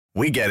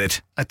We get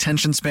it.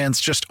 Attention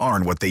spans just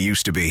aren't what they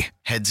used to be.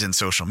 Heads in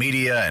social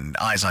media and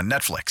eyes on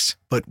Netflix.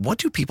 But what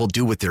do people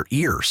do with their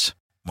ears?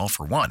 Well,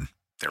 for one,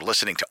 they're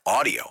listening to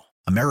audio.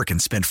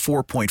 Americans spend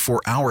 4.4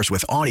 hours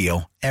with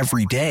audio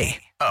every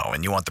day. Oh,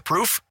 and you want the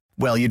proof?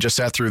 Well, you just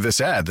sat through this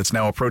ad that's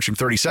now approaching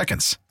 30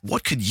 seconds.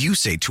 What could you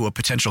say to a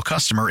potential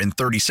customer in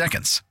 30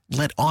 seconds?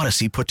 Let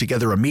Odyssey put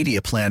together a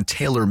media plan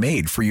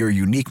tailor-made for your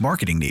unique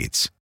marketing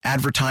needs.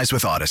 Advertise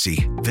with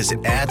Odyssey.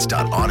 Visit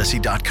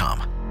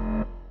ads.odyssey.com.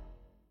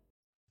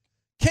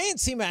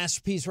 K&C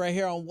Masterpiece right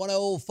here on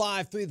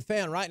 105.3 The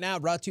Fan. Right now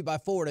brought to you by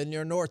Ford and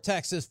your North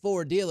Texas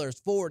Ford dealers.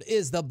 Ford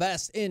is the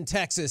best in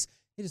Texas.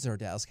 It is our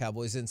Dallas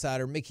Cowboys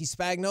insider, Mickey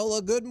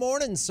Spagnola. Good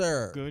morning,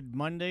 sir. Good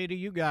Monday to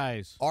you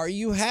guys. Are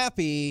you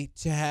happy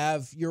to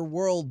have your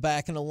world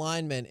back in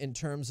alignment in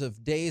terms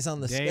of days on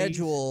the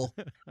schedule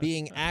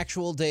being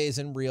actual days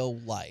in real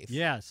life?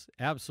 Yes,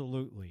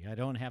 absolutely. I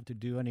don't have to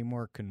do any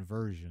more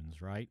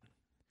conversions, right?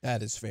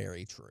 That is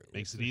very true.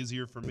 Makes it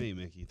easier for me,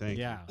 Mickey. Thank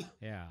you.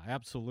 Yeah,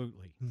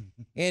 absolutely.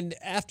 And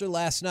after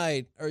last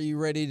night, are you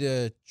ready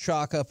to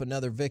chalk up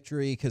another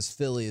victory because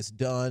Philly is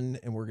done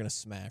and we're going to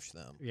smash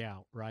them? Yeah,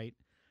 right.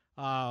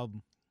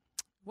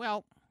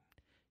 Well,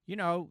 you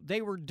know,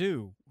 they were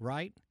due,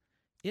 right?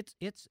 It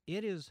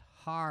is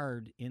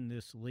hard in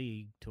this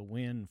league to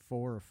win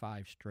 4 or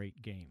 5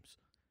 straight games.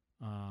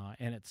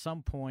 And at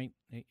some point,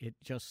 it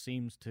just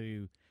seems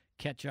to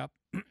catch up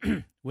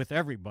with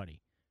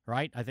everybody.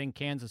 Right? I think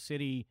Kansas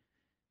City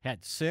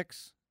had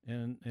 6,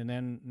 and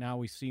then now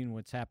we've seen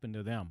what's happened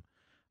to them.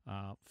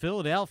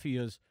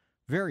 Philadelphia's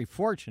very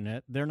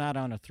fortunate. They're not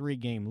on a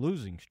 3-game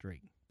losing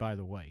streak, by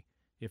the way.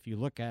 If you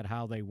look at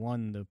how they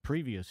won the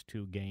previous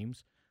 2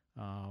 games,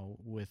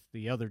 with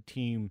the other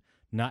team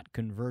not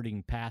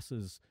converting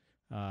passes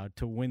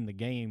to win the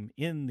game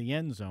in the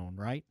end zone,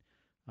 right?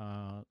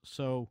 I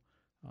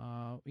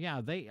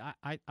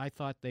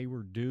thought they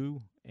were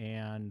due,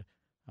 and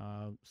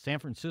San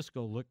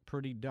Francisco looked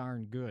pretty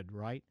darn good,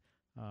 right?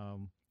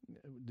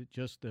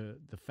 Just the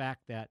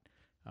fact that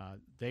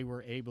they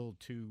were able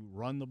to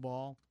run the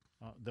ball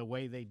the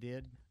way they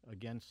did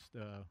against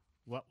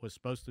what was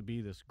supposed to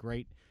be this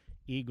great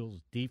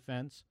Eagles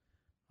defense.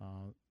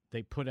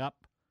 They put up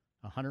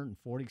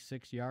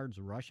 146 yards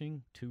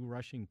rushing, 2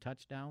 rushing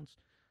touchdowns.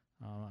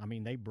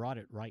 They brought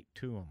it right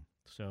to them.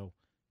 So,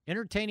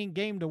 entertaining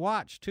game to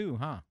watch too,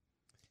 huh?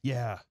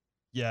 Yeah,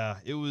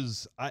 it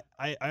was. I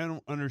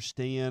don't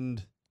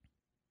understand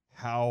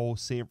how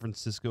San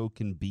Francisco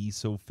can be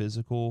so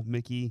physical,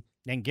 Mickey,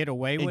 and get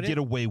away with it. Get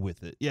away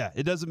with it. Yeah,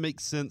 it doesn't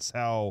make sense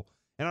how.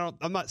 And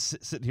I'm not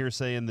sitting here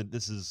saying that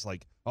this is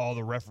like, oh,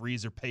 the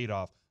referees are paid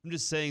off. I'm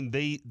just saying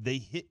they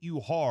hit you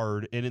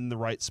hard and in the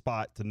right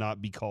spot to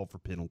not be called for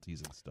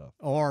penalties and stuff.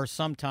 Or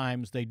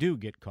sometimes they do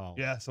get called.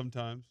 Yeah,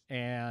 sometimes.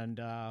 And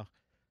I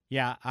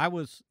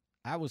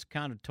was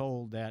kind of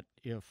told that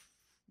if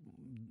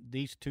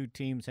these 2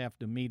 teams have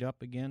to meet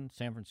up again,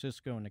 San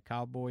Francisco and the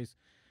Cowboys,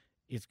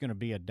 it's going to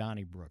be a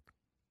Donnybrook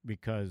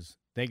because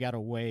they got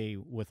away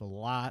with a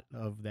lot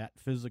of that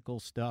physical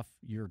stuff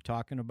you're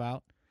talking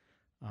about.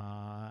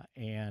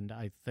 And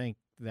I think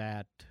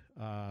that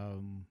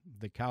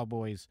the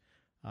Cowboys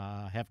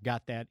have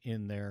got that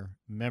in their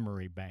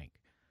memory bank.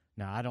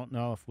 Now, I don't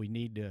know if we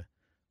need to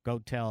go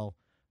tell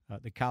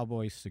the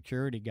Cowboys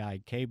security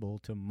guy, Cable,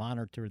 to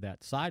monitor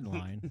that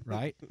sideline,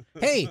 right?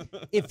 Hey,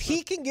 if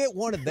he can get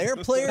one of their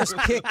players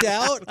kicked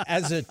out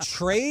as a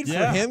trade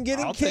for him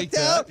getting kicked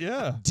out,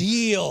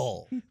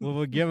 deal. Well,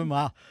 we'll give him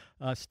a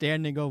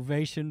standing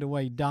ovation the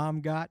way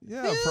Dom got.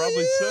 Yeah,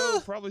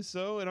 probably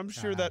so. And I'm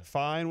sure that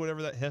fine,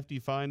 whatever that hefty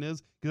fine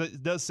is, because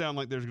it does sound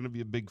like there's going to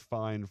be a big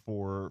fine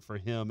for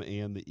him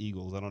and the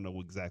Eagles. I don't know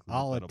exactly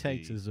all what it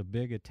takes is a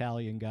big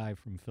Italian guy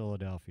from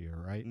Philadelphia,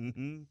 right?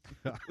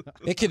 Mm-hmm.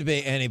 It could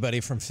be anybody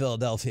from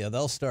Philadelphia.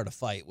 They'll start a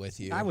fight with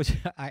you. I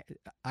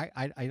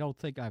don't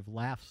think I've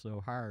laughed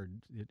so hard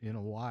in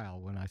a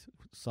while when I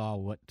saw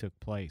what took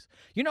place.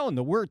 You know, and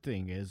the weird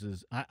thing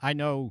is I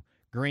know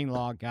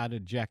Greenlaw got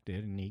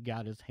ejected, and he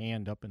got his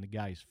hand up in the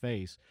guy's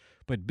face.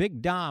 But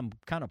Big Dom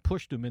kind of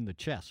pushed him in the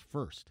chest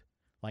first,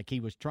 like he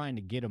was trying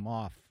to get him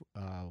off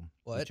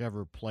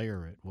whichever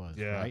player it was,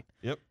 right?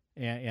 Yep.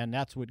 And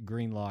that's what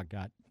Greenlaw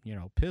got,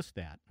 pissed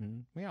at.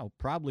 And,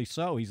 probably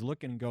so. He's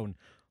looking and going,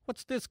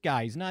 what's this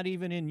guy? He's not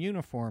even in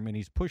uniform, and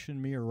he's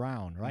pushing me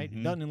around, right?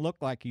 Mm-hmm. Doesn't look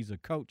like he's a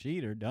coach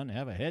either. Doesn't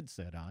have a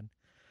headset on.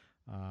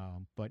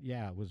 But,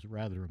 yeah, it was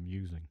rather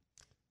amusing.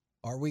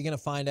 Are we going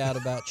to find out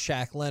about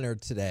Shaq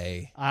Leonard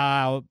today?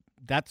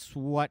 That's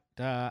what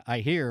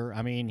I hear.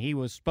 I mean, he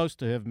was supposed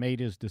to have made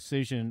his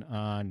decision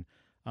on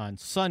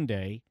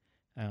Sunday,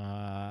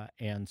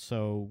 and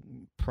so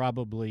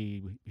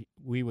probably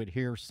we would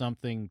hear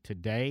something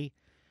today.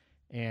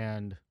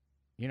 And,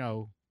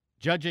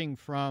 judging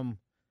from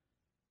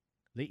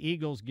the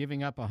Eagles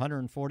giving up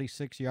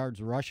 146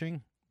 yards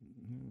rushing,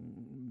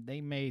 they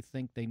may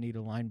think they need a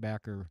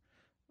linebacker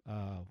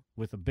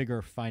with a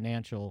bigger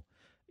financial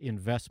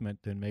investment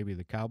than maybe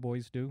the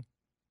Cowboys do.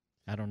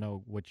 I don't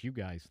know what you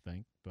guys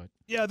think, but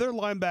Yeah, their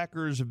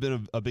linebackers have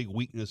been a big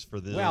weakness for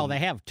them. well, they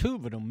have two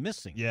of them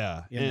missing.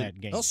 Yeah, in that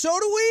game. Well, so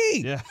do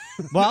we. Yeah.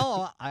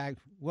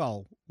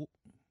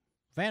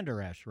 Van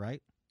Der Esch,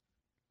 right?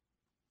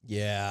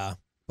 Yeah,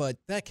 but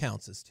that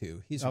counts as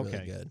two. He's really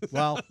Okay. good.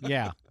 Well,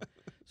 yeah.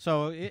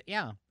 So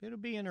it'll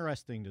be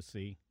interesting to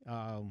see,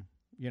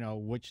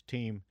 which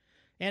team,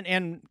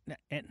 and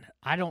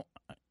I don't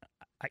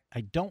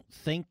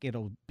think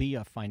it'll be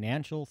a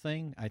financial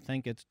thing. I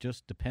think it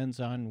just depends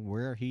on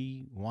where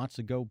he wants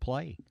to go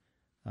play,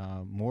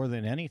 more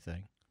than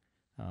anything,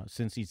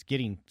 since he's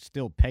getting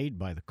still paid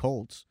by the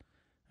Colts,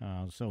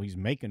 so he's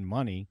making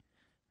money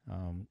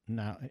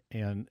now,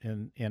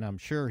 and I'm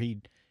sure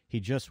he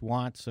just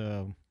wants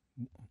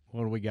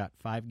what do we got?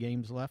 5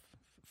 games left,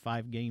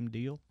 5-game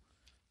deal.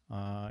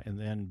 And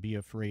then be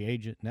a free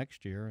agent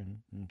next year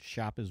and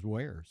shop his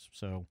wares.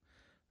 So,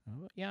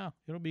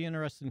 it'll be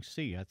interesting to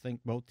see. I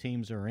think both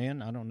teams are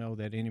in. I don't know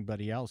that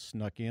anybody else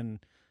snuck in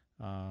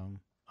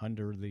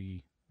under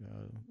the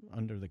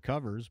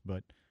covers,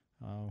 but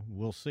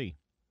we'll see.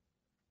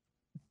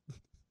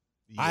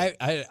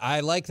 Yeah.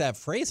 I like that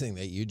phrasing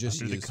that you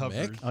just Under the used,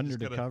 covers. Mick. Under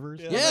the covers?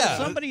 Yeah.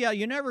 Somebody,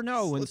 you never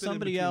know when Slip it in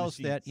somebody between the else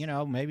that,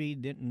 sheets. maybe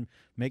didn't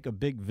make a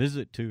big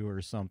visit to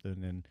or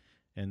something,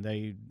 and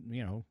they,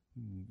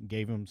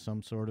 gave him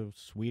some sort of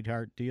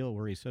sweetheart deal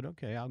where he said,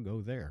 okay, I'll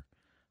go there.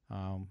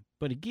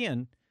 But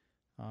again,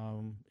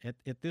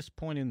 at this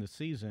point in the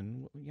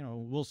season,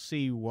 we'll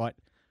see what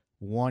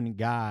one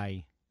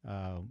guy,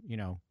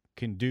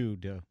 can do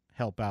to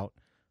help out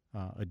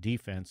a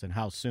defense and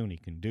how soon he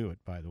can do it,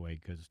 by the way,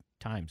 because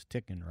time's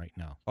ticking right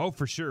now. Oh,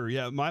 for sure.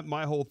 Yeah,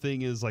 my whole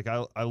thing is like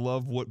I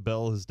love what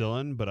Bell has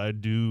done, but I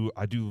do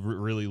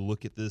really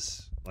look at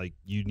this like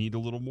you need a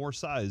little more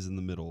size in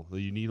the middle.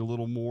 You need a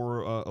little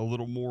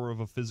more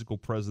of a physical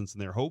presence in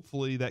there.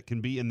 Hopefully that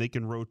can be, and they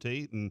can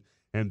rotate and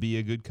be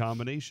a good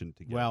combination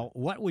together. Well,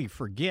 what we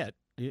forget,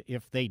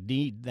 if they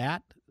need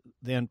that,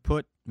 then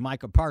put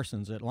Micah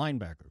Parsons at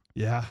linebacker.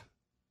 Yeah.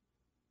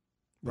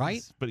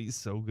 Right? But he's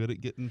so good at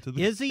getting to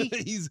the. Is he?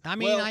 Getting Because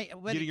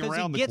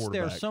around he gets the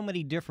there quarterback. so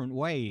many different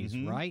ways,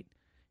 Mhm. right?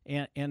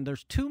 And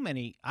there's too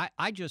many.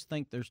 I just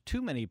think there's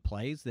too many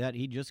plays that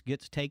he just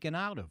gets taken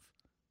out of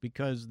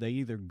because they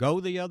either go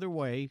the other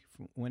way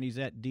when he's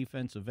at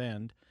defensive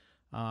end,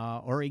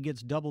 or he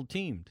gets double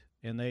teamed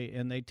and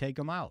they take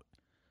him out.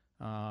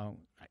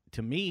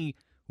 To me,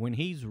 when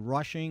he's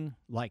rushing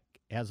like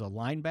as a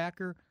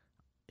linebacker,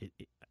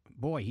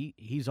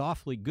 he's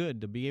awfully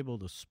good to be able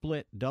to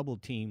split double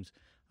teams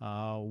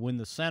when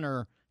the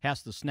center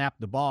has to snap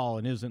the ball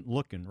and isn't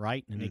looking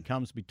right, and he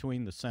comes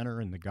between the center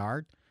and the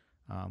guard.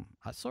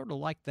 I sort of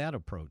like that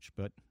approach,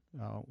 but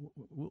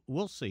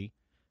we'll see.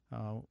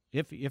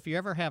 If you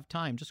ever have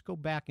time, just go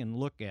back and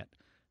look at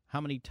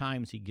how many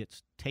times he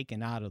gets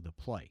taken out of the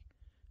play,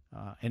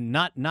 and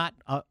not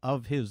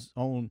of his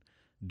own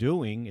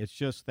doing. It's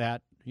just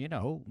that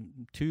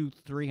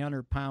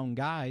 200-300-pound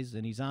guys,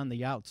 and he's on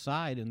the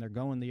outside, and they're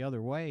going the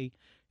other way.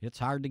 It's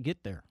hard to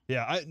get there.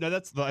 Yeah,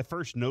 I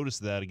first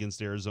noticed that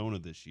against Arizona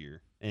this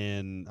year,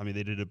 and I mean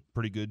they did a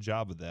pretty good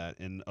job of that.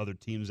 And other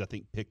teams I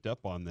think picked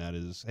up on that.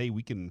 Is hey,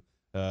 we can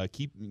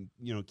keep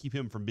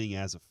him from being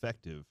as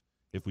effective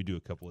if we do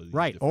a couple of these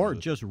Right, different or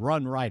moves. just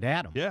run right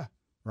at him. Yeah,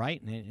 right,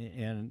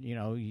 and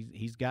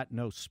he's got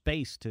no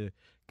space to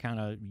kind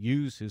of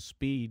use his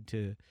speed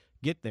to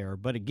get there.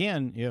 But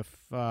again, if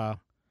you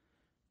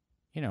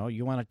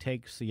want to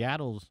take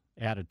Seattle's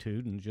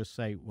attitude and just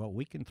say, well,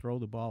 we can throw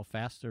the ball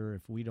faster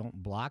if we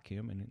don't block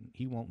him and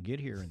he won't get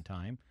here in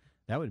time,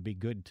 that would be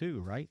good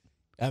too, right?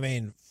 I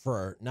mean,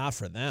 not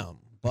for them,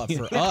 but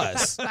for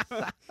us,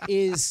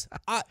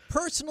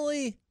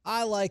 personally,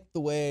 I like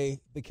the way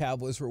the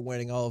Cowboys were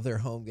winning all of their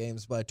home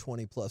games by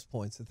 20-plus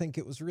points. I think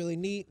it was really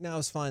neat, and I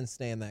was fine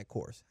staying that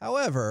course.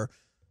 However,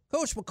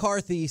 Coach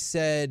McCarthy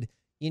said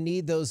you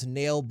need those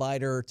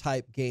nail-biter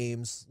type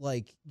games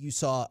like you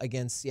saw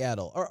against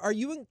Seattle. Are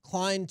you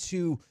inclined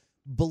to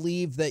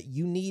believe that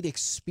you need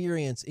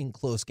experience in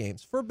close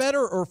games, for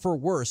better or for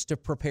worse, to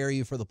prepare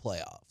you for the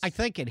playoffs? I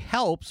think it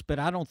helps, but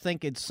I don't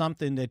think it's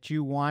something that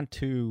you want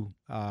to,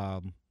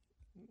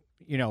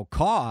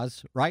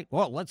 cause, right?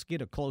 Well, let's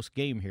get a close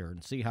game here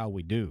and see how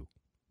we do.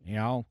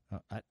 I'm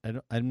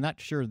not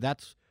sure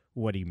that's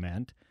what he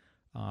meant.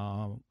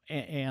 And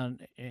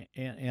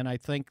I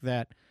think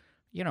that,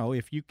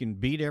 if you can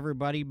beat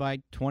everybody by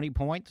 20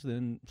 points,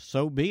 then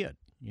so be it.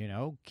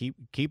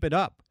 Keep it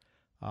up.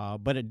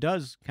 But it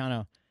does kind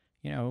of,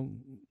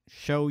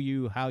 show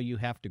you how you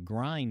have to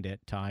grind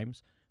at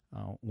times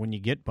when you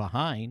get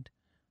behind.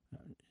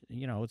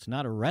 It's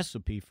not a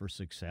recipe for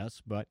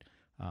success, but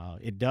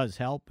it does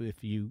help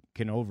if you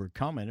can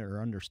overcome it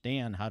or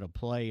understand how to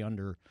play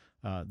under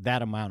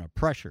that amount of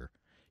pressure.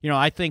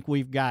 I think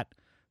we've got,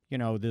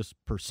 this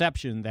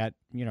perception that,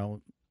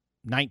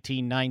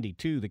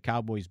 1992, the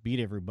Cowboys beat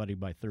everybody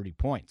by 30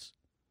 points.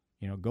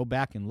 Go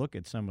back and look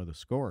at some of the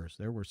scores.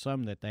 There were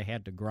some that they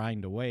had to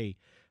grind away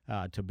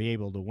to be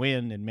able to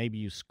win, and maybe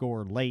you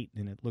score late,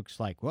 and it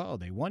looks like, well,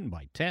 they won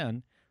by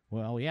 10.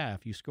 Well, yeah,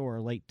 if you score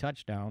a late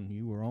touchdown,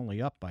 you were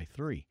only up by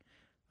 3.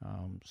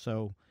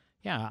 So,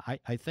 yeah,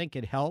 I think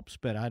it helps,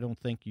 but I don't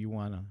think you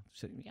want to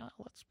say, yeah,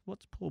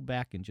 let's pull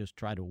back and just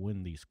try to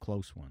win these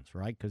close ones,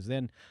 right? Because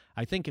then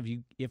I think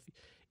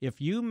if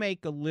you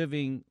make a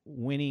living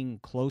winning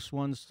close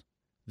ones,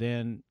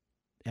 then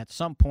at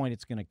some point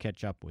it's going to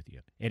catch up with you.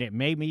 And it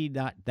may be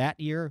not that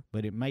year,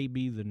 but it may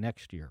be the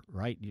next year,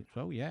 right?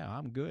 So, yeah,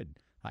 I'm good.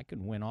 I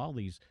can win all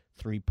these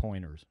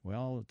 3-pointers.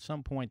 Well, at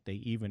some point they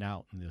even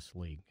out in this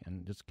league,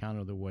 and it's kind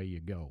of the way you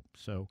go.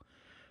 So,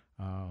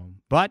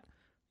 but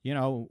you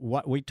know,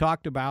 what we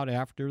talked about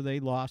after they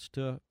lost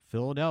to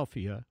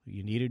Philadelphia,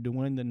 you needed to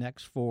win the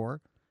next 4,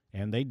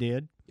 and they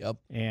did. Yep.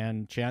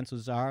 And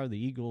chances are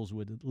the Eagles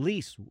would at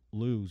least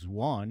lose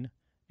 1,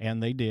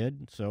 and they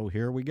did. So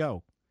here we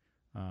go.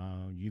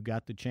 You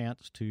got the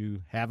chance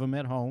to have them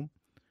at home,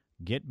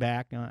 get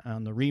back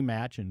on the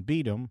rematch and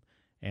beat them,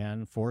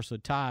 and force a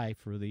tie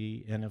for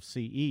the NFC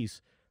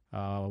East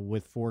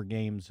with 4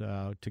 games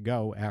to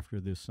go after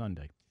this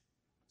Sunday.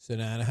 So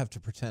now I have to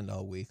pretend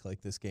all week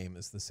like this game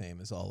is the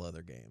same as all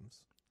other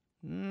games.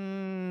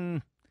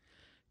 Come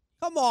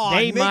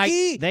on,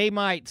 Mickey. They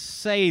might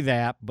say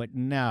that, but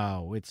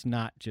no, it's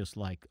not just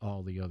like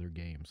all the other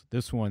games.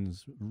 This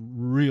one's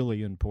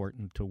really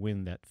important to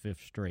win that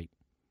 5th straight.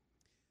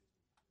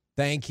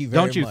 Thank you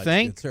very much. Don't you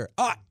think? Sir.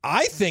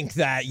 I think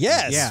that,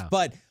 yes. Yeah.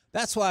 But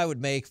that's why I would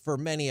make, for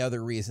many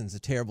other reasons, a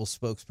terrible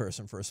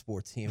spokesperson for a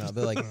sports team. I'll be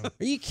like, are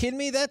you kidding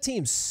me? That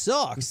team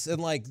sucks. And,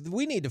 like,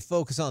 we need to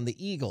focus on the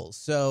Eagles.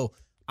 So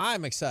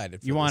I'm excited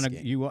for this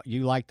game.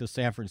 You like the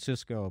San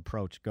Francisco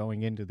approach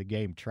going into the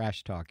game,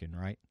 trash talking,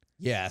 right?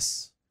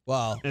 Yes.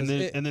 Well, and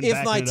then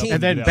if my team,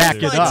 back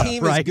it up, my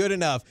team right? is good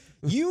enough,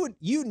 you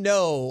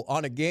know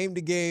on a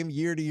game-to-game,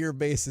 year-to-year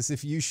basis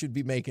if you should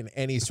be making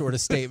any sort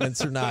of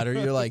statements or not. Or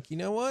you're like, you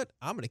know what?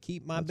 I'm going to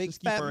keep my big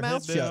fat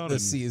mouth shut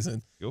this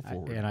season. Go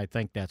forward. And I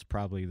think that's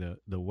probably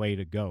the way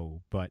to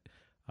go. But,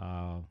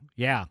 it'll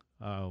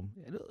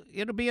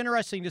be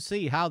interesting to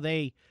see how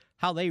they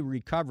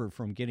recover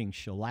from getting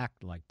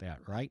shellacked like that,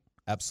 right?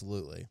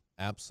 Absolutely.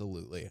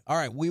 Absolutely. All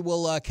right, we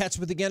will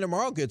catch up again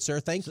tomorrow, good sir.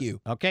 Thank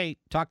you. Okay,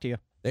 talk to you.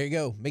 There you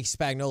go. Mickey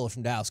Spagnola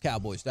from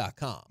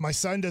DallasCowboys.com. My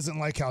son doesn't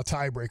like how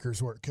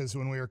tiebreakers work because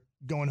when we were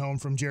going home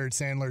from Jared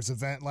Sandler's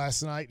event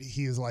last night,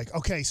 he was like,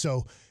 okay,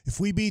 so if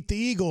we beat the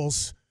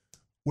Eagles,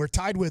 we're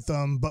tied with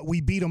them, but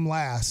we beat them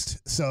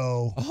last.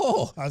 So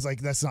I was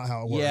like, that's not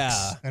how it works.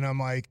 Yeah. And I'm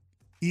like,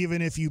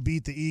 even if you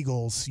beat the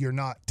Eagles, you're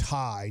not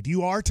tied.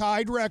 You are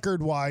tied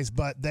record-wise,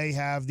 but they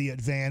have the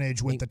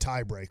advantage with the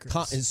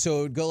tiebreakers. And so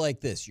it would go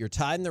like this. You're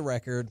tied in the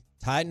record,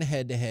 tied in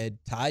head-to-head,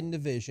 tied in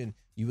division.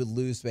 You would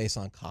lose based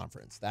on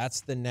conference.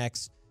 That's the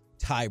next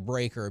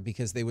tiebreaker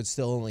because they would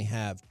still only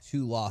have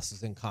 2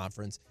 losses in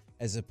conference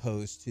as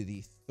opposed to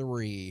the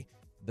 3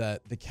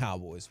 that the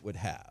Cowboys would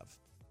have.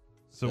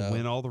 So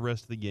win all the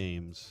rest of the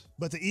games.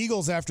 But the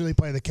Eagles, after they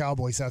play the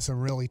Cowboys, have some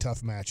really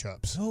tough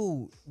matchups.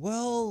 Oh,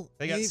 well.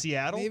 They got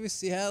Seattle. Maybe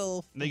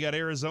Seattle. And they got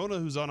Arizona,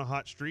 who's on a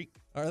hot streak.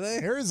 Are they?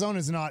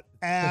 Arizona's not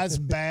as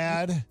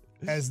bad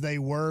as they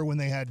were when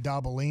they had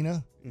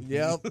Dabalina.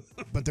 Yep.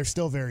 But they're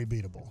still very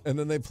beatable. And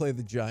then they play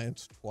the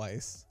Giants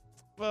twice.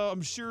 Well,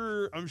 I'm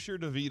sure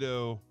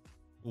DeVito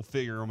will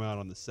figure them out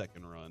on the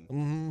second run.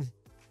 Mm-hmm.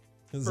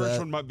 First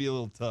one might be a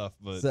little tough,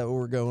 but is that what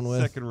we're going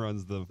with? Second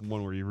run's the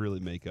one where you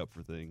really make up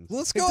for things.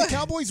 Let's go. If the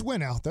Cowboys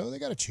win out, though, they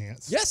got a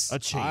chance. Yes, a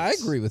chance. I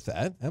agree with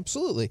that.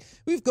 Absolutely.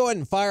 We've go ahead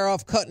and fire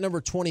off cut number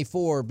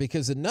 24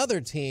 because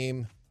another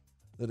team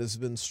that has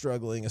been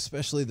struggling,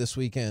 especially this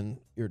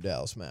weekend, your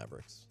Dallas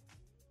Mavericks.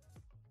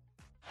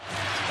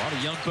 A lot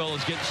of young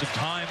fellas getting some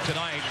time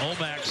tonight.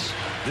 Omax,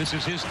 this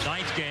is his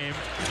 9th game.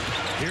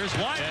 Here's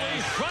Lively,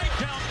 right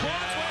down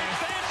Broadway,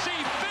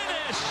 fancy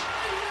finish.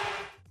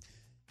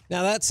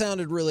 Now, that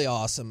sounded really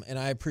awesome, and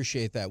I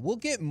appreciate that. We'll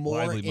get more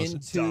Lively must have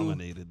into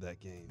dominated that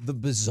game. The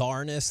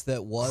bizarreness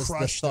that was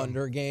Crushed the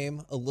Thunder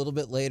game a little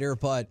bit later,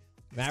 but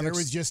Mavericks. If there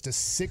was just a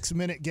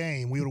 6-minute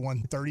game, we would have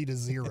won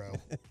 30-0.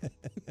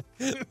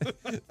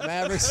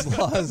 Mavericks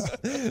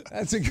lost.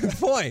 That's a good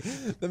point.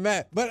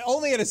 But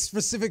only at a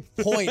specific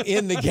point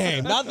in the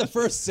game, not the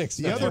first 6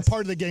 minutes. The other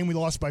part of the game, we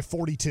lost by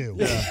 42.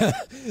 Yeah.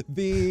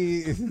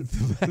 The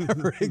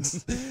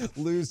Mavericks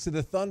lose to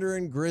the Thunder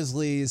and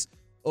Grizzlies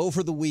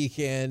over the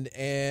weekend,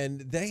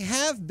 and they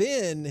have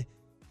been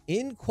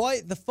in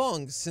quite the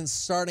funk since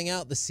starting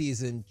out the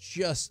season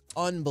just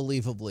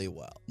unbelievably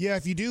well. Yeah,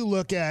 if you do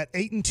look at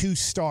 8-2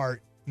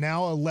 start,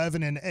 now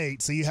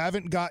 11-8, so you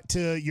haven't got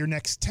to your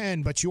next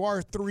 10, but you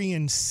are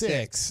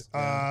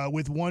 3-6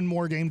 with one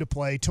more game to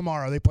play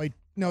tomorrow. They play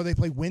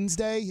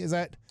Wednesday. Is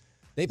that?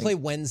 They play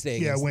Wednesday.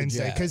 Yeah, against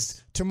Wednesday, the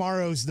because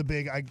tomorrow's the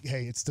big.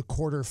 It's the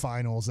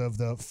quarterfinals of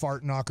the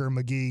Fart Knocker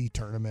McGee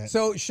tournament.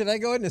 So should I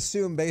go ahead and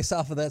assume, based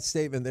off of that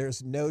statement,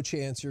 there's no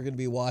chance you're going to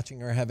be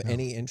watching or have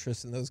any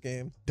interest in those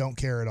games? Don't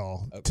care at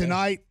all. Okay.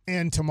 Tonight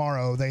and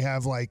tomorrow they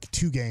have like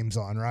 2 games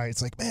on. Right?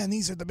 It's like, man,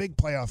 these are the big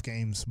playoff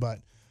games. But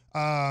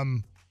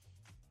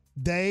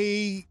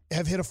they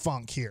have hit a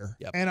funk here.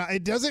 Yep. And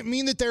it doesn't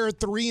mean that they're a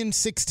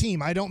 3-6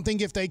 team. I don't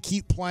think if they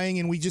keep playing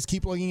and we just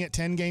keep looking at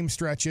 10-game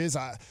stretches,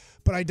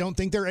 but I don't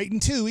think they're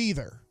 8-2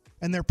 either.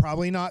 And they're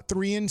probably not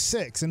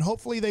 3-6. And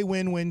hopefully they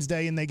win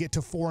Wednesday and they get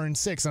to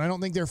 4-6. And I don't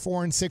think they're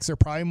 4-6. They're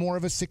probably more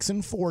of a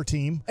 6-4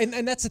 team.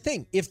 And that's the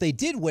thing. If they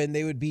did win,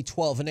 they would be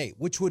 12-8,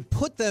 which would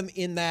put them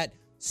in that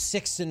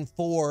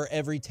 6-4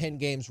 every 10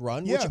 games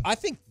run, which I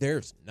think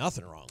there's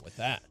nothing wrong with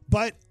that.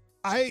 But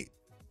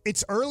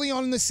it's early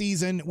on in the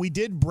season. We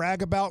did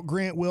brag about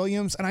Grant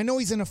Williams, and I know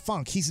he's in a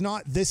funk. He's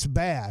not this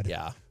bad.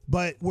 Yeah.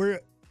 But we're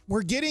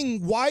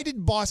getting, why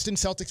did Boston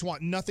Celtics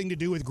want nothing to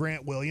do with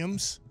Grant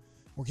Williams?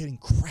 We're getting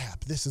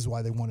crap. This is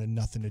why they wanted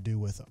nothing to do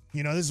with him.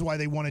 This is why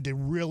they wanted to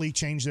really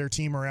change their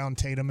team around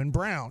Tatum and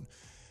Brown.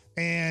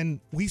 And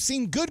we've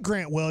seen good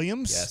Grant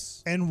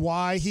Williams and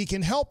why he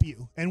can help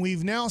you. And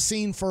we've now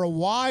seen for a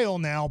while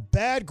now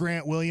bad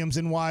Grant Williams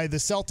and why the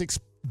Celtics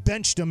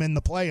benched him in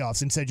the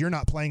playoffs and said, you're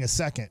not playing a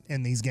second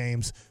in these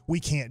games. We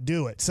can't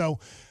do it. So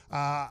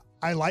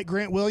I like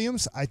Grant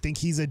Williams. I think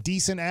he's a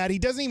decent ad. He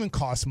doesn't even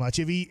cost much.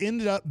 If he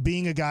ended up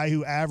being a guy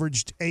who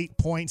averaged 8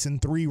 points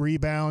and 3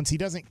 rebounds, he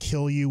doesn't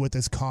kill you with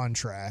his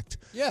contract.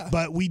 Yeah.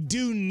 But we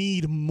do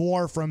need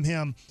more from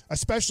him,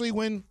 especially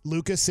when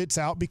Luka sits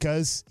out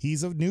because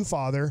he's a new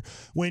father,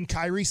 when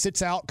Kyrie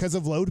sits out because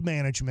of load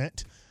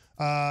management.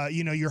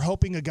 You're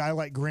hoping a guy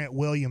like Grant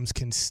Williams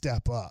can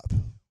step up.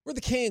 We're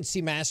the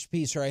KNC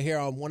Masterpiece right here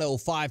on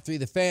 105.3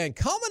 The Fan.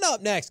 Coming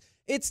up next,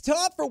 it's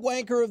time for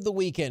Wanker of the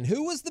Weekend.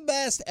 Who was the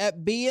best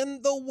at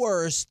being the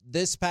worst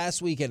this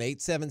past weekend?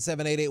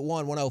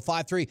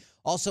 877-881-1053.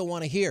 Also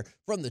want to hear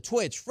from the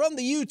Twitch, from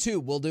the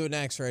YouTube. We'll do it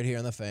next right here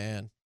on The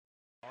Fan.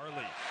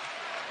 Harley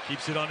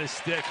keeps it on his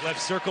stick.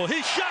 Left circle.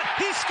 His shot.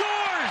 He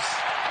scores!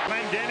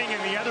 Glendening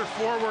and the other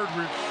forward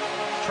were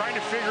trying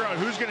to figure out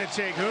who's going to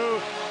take who.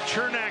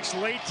 Chernak's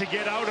late to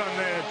get out on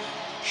the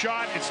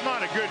shot. It's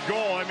not a good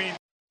goal.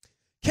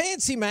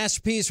 KNC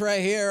Masterpiece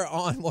right here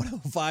on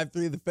 105.3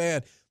 The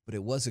Fan. But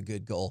it was a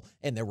good goal,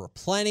 and there were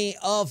plenty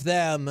of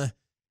them. And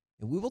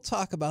we will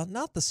talk about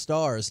not the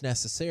Stars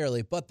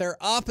necessarily, but their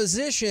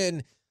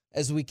opposition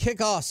as we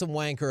kick off some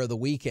Wanker of the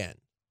Weekend.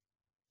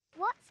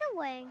 What's a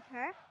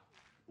wanker?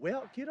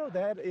 Well, kiddo,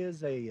 that's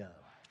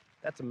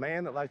a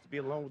man that likes to be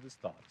alone with his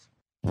thoughts.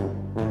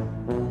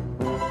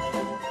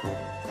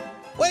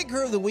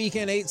 Wanker of the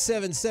Weekend,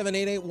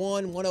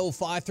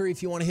 877-881-1053.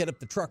 If you want to hit up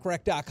the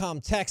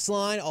truckwreck.com text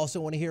line. Also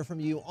want to hear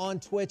from you on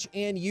Twitch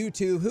and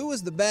YouTube. Who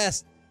was the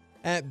best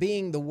at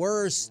being the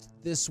worst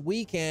this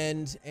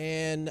weekend?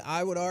 And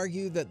I would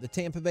argue that the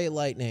Tampa Bay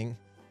Lightning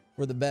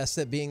were the best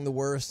at being the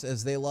worst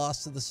as they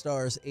lost to the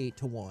Stars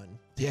 8-1.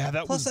 Yeah,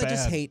 that Plus, was bad. I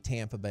just hate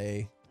Tampa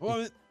Bay.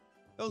 Well,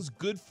 that was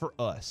good for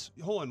us.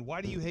 Hold on,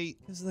 why do you hate?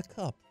 Because of the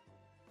cup.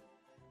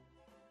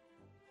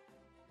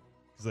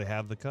 Because they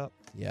have the cup?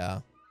 Yeah.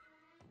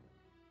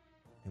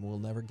 And we'll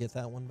never get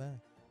that one back.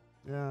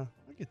 Yeah,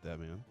 I get that,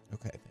 man.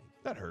 Okay, thank you.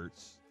 That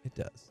hurts. It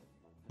does.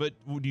 But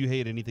do you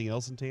hate anything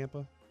else in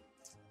Tampa?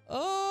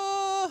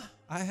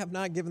 I have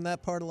not given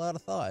that part a lot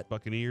of thought.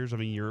 Buccaneers. I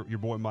mean, your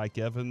boy Mike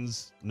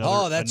Evans.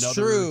 That's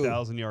true.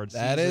 1,000-yard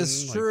season. That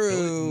is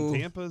true.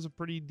 Tampa is a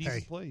pretty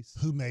decent place.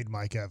 Who made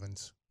Mike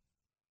Evans?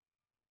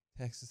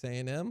 Texas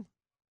A&M.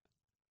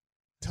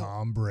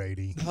 Tom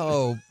Brady.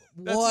 Oh,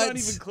 That's what? not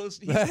even close.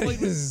 He played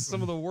with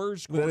some of the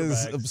worst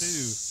quarterbacks, that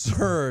is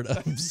absurd.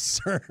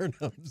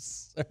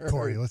 Absurd.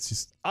 Corey, let's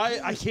just.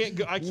 I can't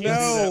go. I can't do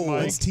No. that,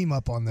 Mike. Let's team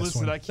up on this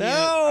Listen, one. I can't.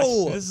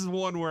 No. This is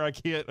one where I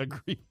can't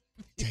agree.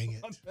 Dang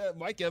it. on that.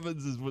 Mike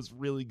Evans was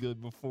really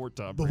good before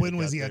Tom But Brady. when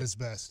was got he there. at his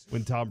best?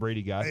 When Tom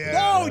Brady got there.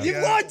 No, Yeah. you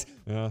Yeah. what?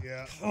 Yeah.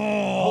 Yeah.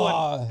 Hold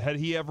on. Had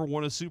he ever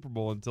won a Super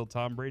Bowl until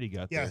Tom Brady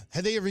got Yeah. there?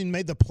 Had they ever even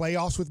made the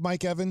playoffs with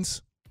Mike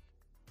Evans?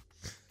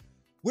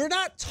 We're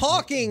not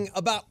talking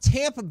about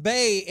Tampa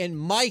Bay and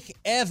Mike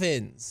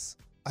Evans.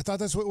 I thought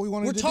that's what we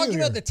wanted We're to do. talking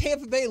here. about the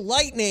Tampa Bay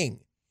Lightning,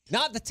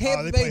 not the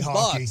Tampa they Bay play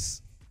hockey.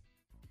 Bucks.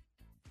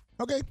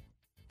 Okay.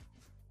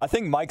 I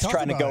think Mike's Talk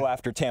trying to about go it.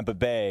 after Tampa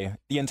Bay,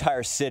 the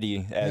entire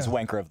city, as Yeah.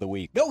 Wanker of the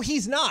Week. No,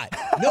 he's not.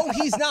 No,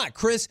 he's not.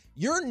 Chris,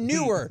 you're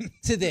newer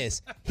to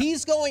this.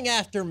 He's going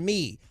after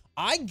me.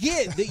 I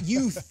get that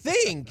you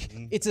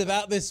think it's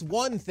about this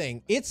one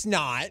thing. It's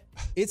not.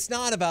 It's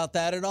not about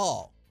that at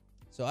all.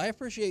 So I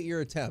appreciate your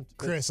attempt.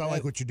 Chris, I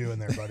like what you're doing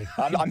there, buddy.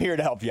 I'm here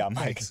to help you out,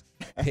 Mike. Thanks.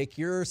 Pick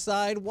your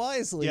side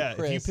wisely, Yeah,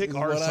 Chris. if you pick is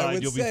our what I side,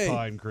 would you'll say. be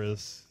fine,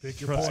 Chris. Pick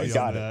your Trust poison. me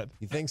Got on it. that.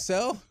 You think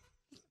so?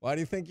 Why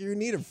do you think you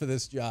need him for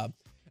this job?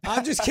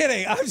 I'm just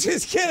kidding. I'm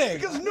just kidding.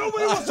 Because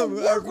nobody wants to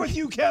work with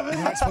you, Kevin.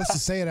 You're not supposed to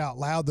say it out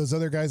loud. Those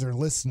other guys are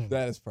listening.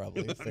 That is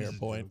probably a fair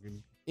point.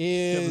 Kevin's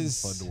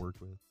Is fun to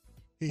work with.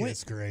 He Wait.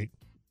 is great.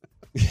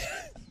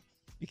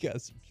 you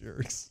guys some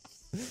jerks.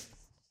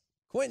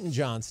 Quentin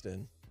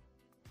Johnston.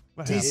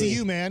 What TCU,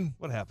 happened? man.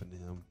 What happened to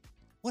him?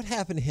 What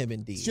happened to him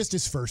indeed? It's just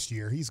his first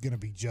year. He's going to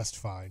be just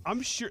fine.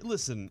 I'm sure.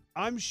 Listen,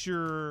 I'm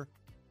sure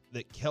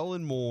that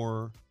Kellen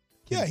Moore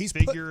can Yeah, he's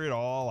figure it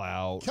all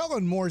out.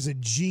 Kellen Moore's a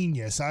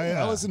genius. I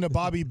Yeah. listened to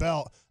Bobby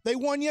Belt. They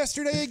won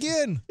yesterday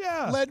again.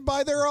 Yeah. Led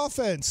by their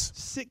offense.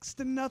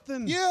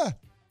 6-0. Yeah.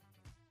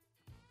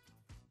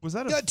 Was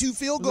that got 2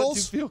 field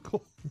goals? 2 field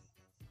goals?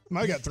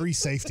 Might have got 3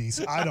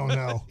 safeties. I don't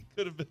know.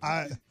 Could have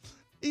been.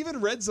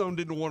 Even Red Zone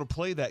didn't want to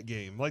play that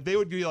game. Like, they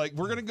would be like,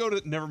 we're going to go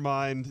to, never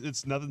mind.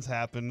 Nothing's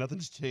happened.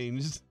 Nothing's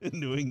changed in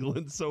New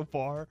England so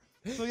far.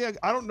 So, yeah,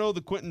 I don't know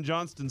the Quentin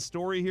Johnston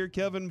story here,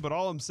 Kevin, but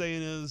all I'm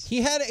saying is.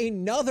 He had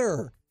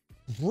another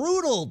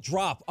brutal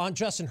drop on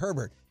Justin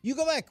Herbert. You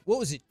go back, what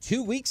was it,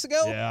 2 weeks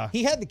ago? Yeah.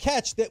 He had the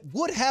catch that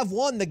would have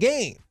won the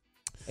game,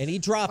 and he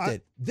dropped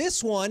it.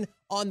 This one,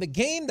 on the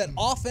game that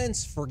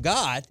offense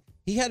forgot,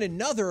 he had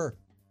another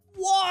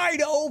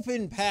wide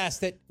open pass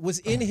that was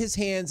in his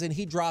hands, and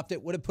he dropped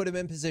it, would have put him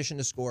in position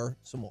to score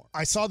some more.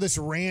 I saw this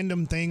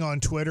random thing on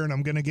Twitter, and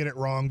I'm going to get it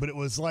wrong, but it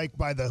was like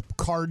by the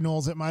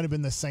Cardinals. It might have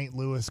been the St.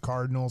 Louis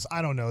Cardinals.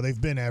 I don't know. They've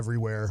been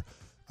everywhere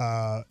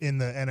in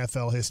the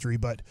NFL history,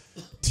 but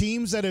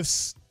teams that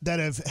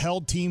have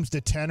held teams to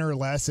 10 or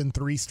less in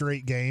 3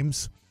 straight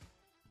games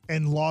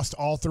and lost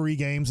all 3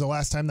 games, the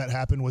last time that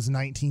happened was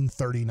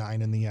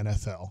 1939 in the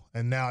NFL,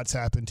 and now it's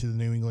happened to the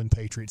New England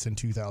Patriots in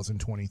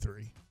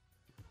 2023.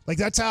 Like,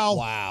 that's how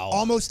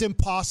almost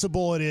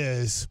impossible it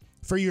is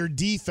for your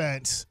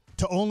defense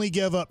to only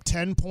give up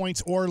 10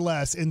 points or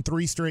less in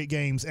 3 straight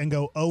games and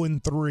go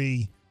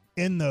 0-3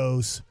 in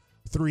those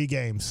 3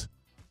 games.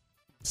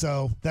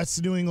 So that's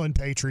the New England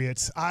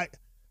Patriots. I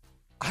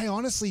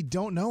honestly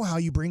don't know how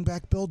you bring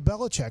back Bill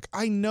Belichick.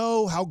 I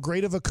know how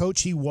great of a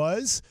coach he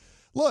was.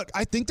 Look,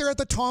 I think they're at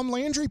the Tom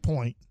Landry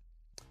point.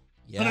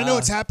 Yeah. And I know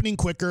it's happening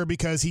quicker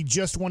because he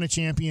just won a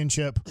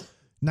championship.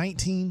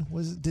 19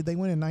 did they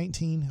win in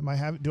 19?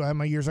 Do I have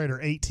my years right,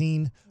 or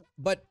 18?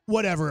 But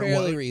whatever it was.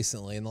 Fairly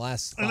recently in the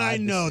last 5 And I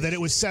know that it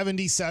was years.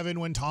 77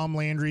 when Tom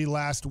Landry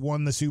last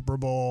won the Super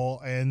Bowl,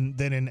 and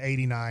then in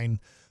 89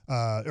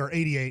 or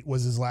 88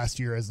 was his last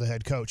year as the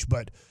head coach.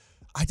 But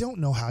I don't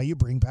know how you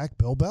bring back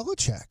Bill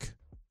Belichick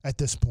at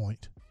this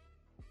point.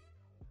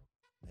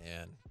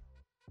 Man.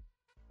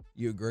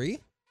 You agree?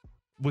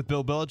 With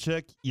Bill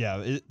Belichick, yeah,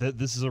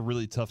 this is a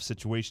really tough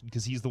situation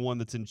because he's the one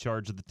that's in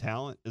charge of the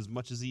talent as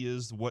much as he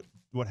is what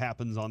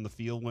happens on the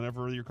field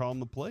whenever you're calling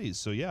the plays.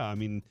 So, yeah, I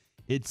mean,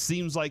 it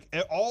seems like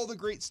all the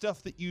great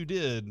stuff that you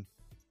did,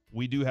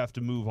 we do have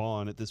to move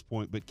on at this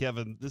point. But,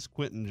 Kevin, this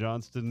Quentin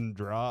Johnston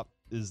drop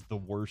is the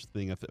worst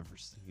thing I've ever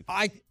seen.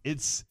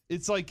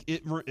 It's like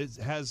it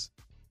has,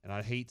 and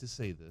I hate to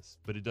say this,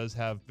 but it does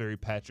have very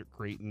Patrick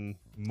Creighton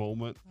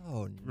moment.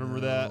 Oh, no. Remember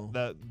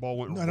that ball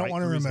went right I don't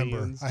want to through his remember.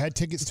 hands? I had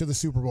tickets to the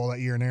Super Bowl that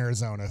year in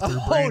Arizona.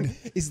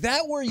 Is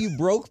that where you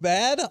broke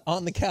bad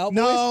on the Cowboys?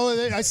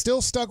 No, I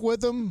still stuck with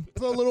them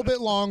for a little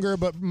bit longer,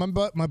 but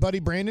my buddy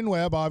Brandon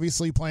Webb,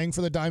 obviously playing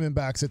for the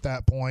Diamondbacks at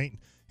that point,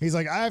 he's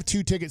like, I have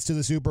 2 tickets to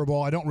the Super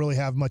Bowl. I don't really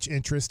have much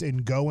interest in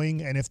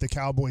going, and if the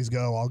Cowboys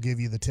go, I'll give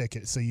you the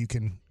ticket so you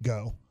can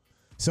go.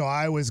 So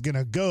I was going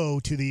to go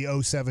to the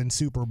 07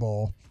 Super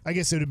Bowl. I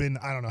guess it would have been,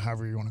 I don't know,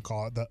 however you want to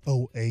call it,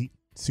 the 08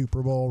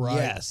 Super Bowl, right?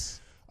 Yes.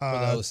 For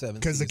the 07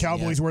 because the season,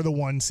 Cowboys were the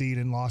 1 seed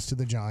and lost to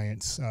the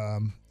Giants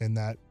in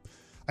that.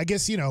 I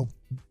guess,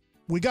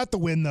 we got the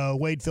win, though.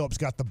 Wade Phillips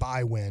got the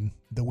bye win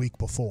the week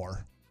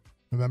before.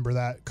 Remember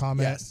that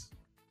comment? Yes.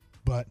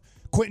 But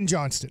Quentin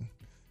Johnston,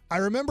 I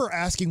remember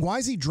asking, why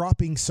is he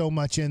dropping so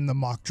much in the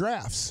mock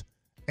drafts?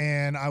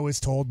 And I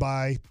was told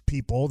by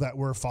people that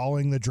were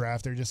following the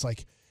draft, they're just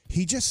like,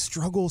 he just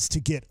struggles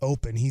to get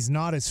open. He's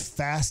not as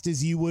fast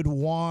as you would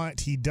want.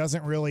 He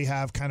doesn't really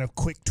have kind of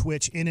quick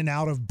twitch in and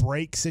out of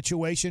break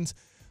situations.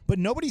 But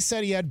nobody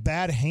said he had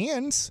bad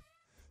hands.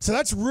 So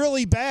that's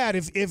really bad.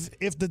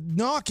 If the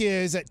knock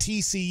is at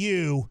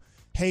TCU,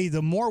 hey,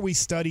 the more we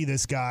study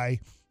this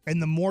guy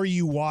and the more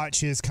you watch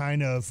his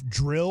kind of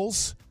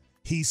drills,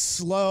 he's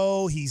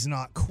slow, he's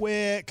not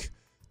quick.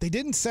 They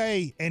didn't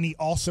say, and he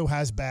also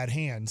has bad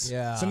hands.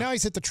 Yeah. So now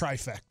he's hit the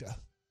trifecta.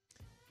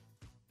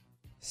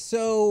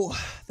 So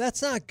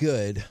that's not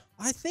good.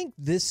 I think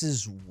this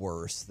is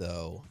worse,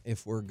 though,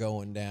 if we're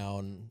going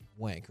down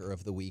Wanker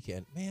of the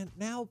weekend. Man,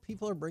 now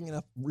people are bringing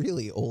up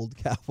really old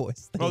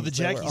Cowboys things. Oh, the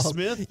Jackie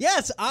Smith?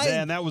 Yes.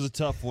 Man, that was a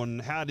tough one.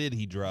 How did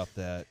he drop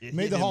that? It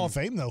made the Hall of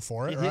Fame, though,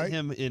 for it, right? Hit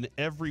him in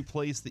every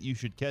place that you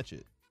should catch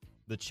it.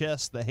 The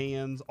chest, the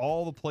hands,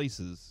 all the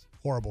places.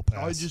 Horrible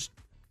pass.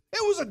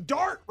 It was a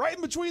dart right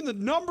in between the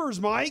numbers,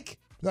 Mike.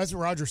 That's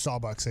what Roger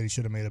Staubach said. He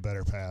should have made a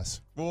better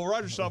pass. Well,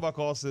 Roger Staubach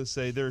also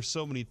said there are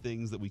so many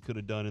things that we could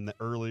have done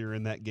earlier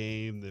in that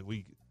game that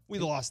we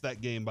lost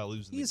that game by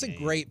losing. He's the game. a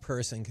great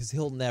person because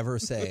he'll never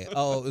say,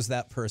 "Oh, it was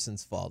that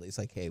person's fault." He's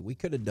like, "Hey, we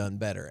could have done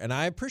better," and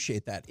I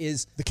appreciate that.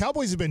 The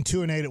Cowboys have been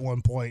 2-8 at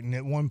one point, and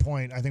at one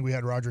point, I think we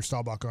had Roger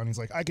Staubach on. He's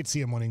like, "I could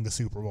see him winning the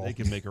Super Bowl. They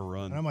can make a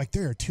run." And I'm like,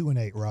 "They're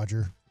 2-8,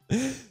 Roger."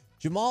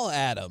 Jamal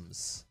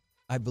Adams,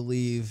 I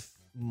believe,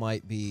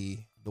 might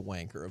be the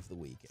Wanker of the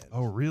weekend.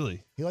 Oh,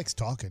 really? He likes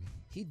talking.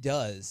 He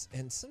does,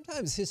 and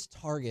sometimes his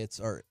targets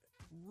are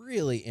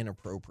really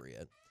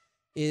inappropriate.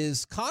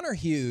 Is Connor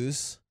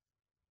Hughes,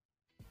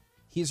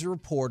 he's a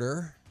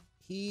reporter.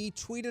 He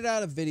tweeted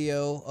out a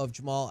video of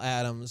Jamal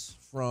Adams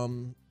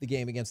from the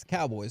game against the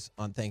Cowboys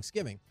on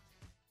Thanksgiving.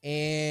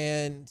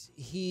 And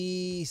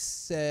he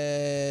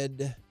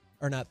said,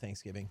 or not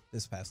Thanksgiving,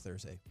 this past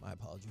Thursday, my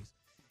apologies.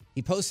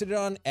 He posted it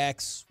on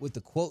X with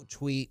the quote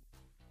tweet,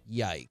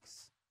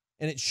 "Yikes."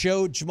 And it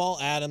showed Jamal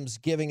Adams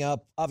giving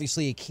up,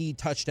 obviously, a key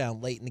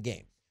touchdown late in the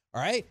game.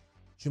 All right?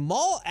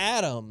 Jamal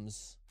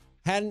Adams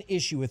had an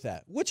issue with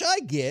that, which I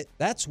get.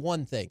 That's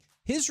one thing.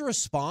 His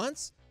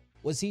response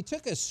was he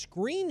took a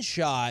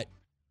screenshot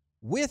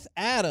with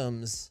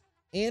Adams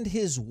and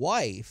his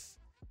wife,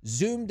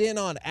 zoomed in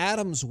on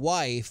Adams'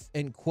 wife,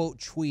 and quote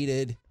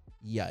tweeted,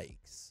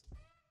 "Yikes."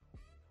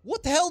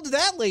 What the hell did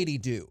that lady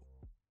do?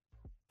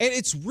 And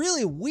it's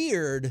really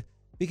weird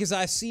because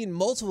I've seen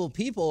multiple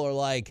people are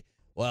like,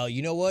 well,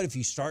 you know what? If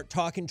you start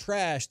talking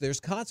trash, there's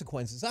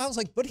consequences. I was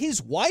like, but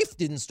his wife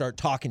didn't start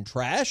talking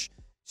trash.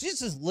 She's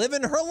just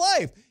living her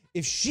life.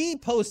 If she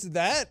posted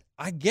that,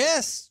 I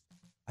guess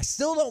I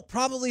still don't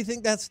probably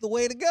think that's the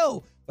way to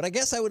go, but I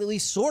guess I would at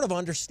least sort of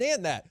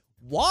understand that.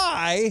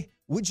 Why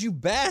would you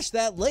bash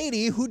that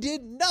lady who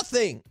did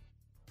nothing?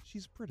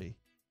 She's pretty.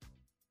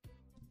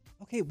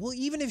 Okay, well,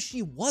 even if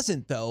she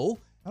wasn't, though,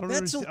 I don't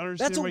that's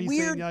understand a why weird.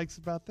 you're saying yikes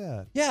about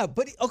that. Yeah,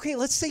 but okay,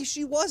 let's say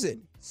she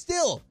wasn't.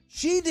 Still,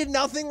 she did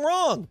nothing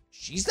wrong.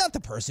 She's not the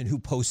person who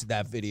posted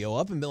that video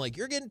up and been like,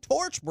 "You're getting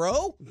torched,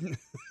 bro."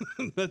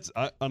 That's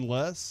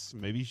unless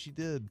maybe she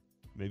did.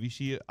 Maybe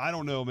she. I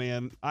don't know,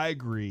 man. I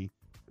agree.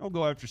 Don't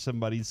go after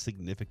somebody's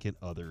significant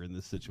other in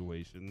this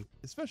situation,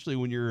 especially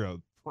when you're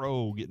a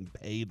pro getting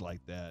paid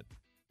like that.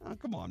 Oh,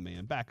 come on,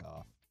 man, back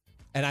off.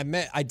 And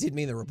I did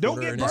mean the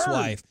reporter and his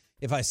wife.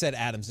 If I said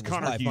Adams and his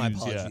Connor wife, Hughes, my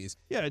apologies.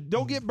 Yeah,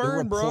 don't get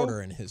burned, the bro.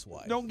 reporter and his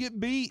wife. Don't get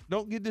beat.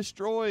 Don't get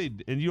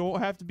destroyed. And you don't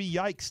have to be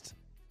yikesed.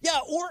 Yeah,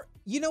 or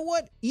you know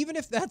what? Even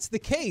if that's the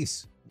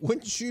case,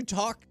 wouldn't you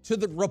talk to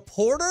the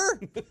reporter?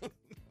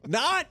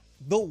 Not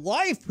the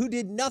wife who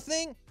did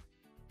nothing?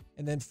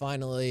 And then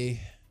finally,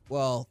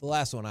 well, the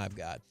last one I've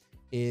got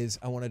is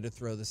I wanted to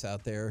throw this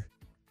out there.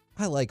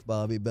 I like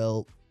Bobby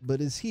Belt,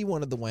 but is he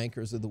one of the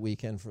wankers of the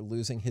weekend for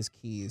losing his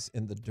keys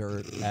in the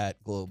dirt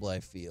at Globe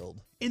Life Field?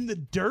 In the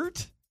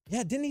dirt?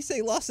 Yeah, didn't he say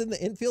he lost in the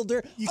infield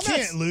dirt? You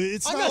can't lose.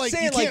 It's not like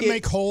you can't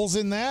make holes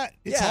in that.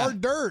 It's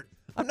hard dirt.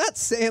 I'm not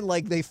saying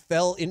like they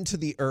fell into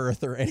the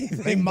earth or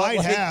anything. They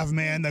might have,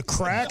 man. The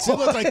cracks. It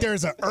looked like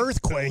there's an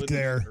earthquake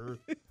there.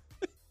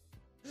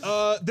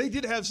 They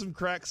did have some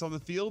cracks on the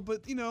field,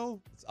 but you know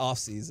it's off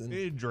season.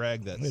 They did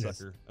drag that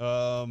sucker.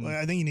 Well,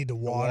 I think you need to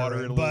water it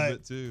a little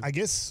bit too. I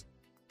guess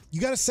you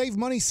got to save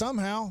money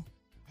somehow.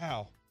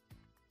 How?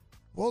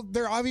 Well,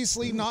 they're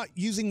obviously not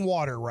using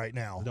water right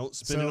now. Don't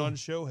spend it on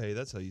Shohei.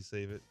 That's how you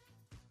save it.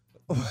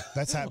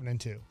 That's happening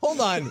too. Hold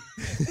on.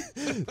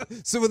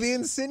 So would the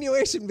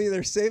insinuation be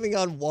they're saving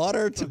on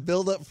water to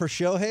build up for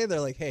Shohei? They're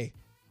like, hey,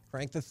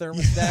 crank the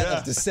thermostat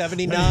up to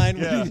 79.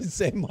 We need to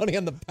save money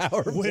on the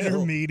power bill.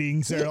 Winter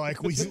meetings. They're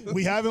like,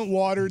 we haven't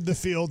watered the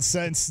field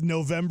since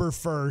November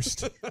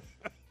 1st.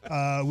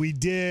 We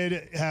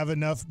did have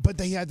enough, but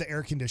they had the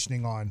air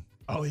conditioning on.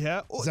 Oh,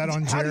 yeah? Is that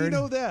on Jared? How do you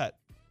know that?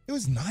 It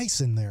was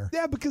nice in there.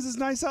 Yeah, because it's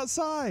nice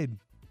outside.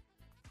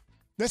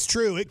 That's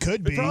true. It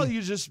could be. Probably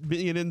you just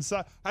being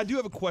inside. I do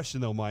have a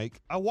question, though,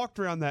 Mike. I walked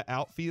around that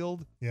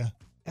outfield. Yeah.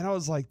 And I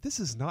was like, this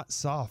is not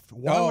soft.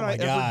 Why would I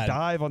ever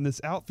dive on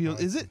this outfield?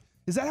 Is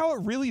that how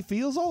it really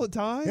feels all the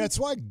time? Yeah, that's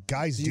why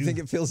guys do. Do you think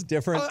it feels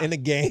different in a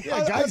game?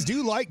 Yeah, guys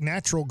do like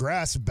natural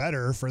grass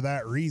better for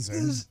that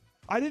reason.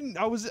 I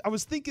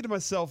was thinking to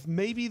myself,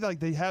 maybe like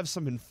they have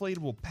some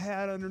inflatable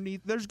pad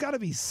underneath. There's got to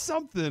be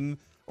something,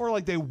 or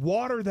like they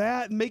water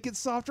that and make it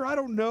softer. I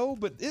don't know,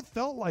 but it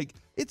felt like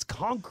it's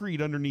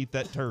concrete underneath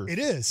that turf. It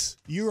is.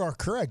 You are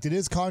correct. It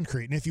is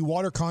concrete, and if you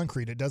water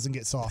concrete, it doesn't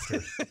get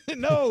softer.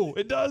 No,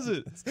 it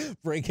doesn't.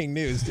 Breaking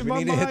news. Do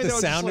we need to hit the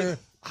sounder?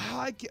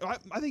 I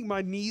think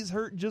my knees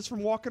hurt just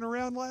from walking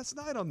around last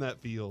night on that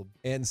field.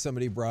 And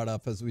somebody brought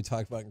up, as we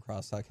talked about in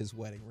Crosstalk, his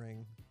wedding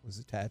ring was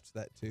attached to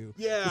that too.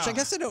 Yeah. Which I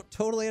guess I don't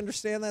totally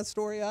understand that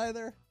story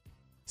either.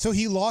 So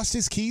he lost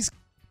his keys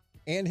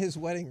and his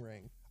wedding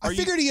ring. I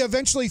figured he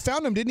eventually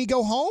found them. Didn't he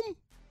go home?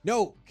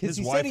 No, because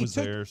he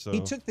said he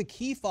took the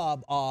key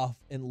fob off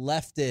and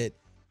left it.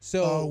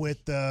 So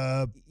with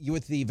the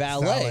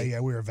valet. Yeah,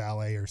 we were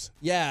valeters.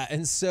 Yeah,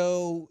 and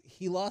so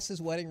he lost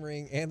his wedding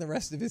ring and the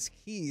rest of his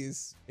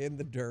keys in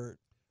the dirt.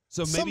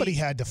 So maybe somebody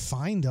had to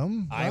find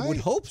them. I would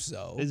hope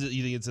so.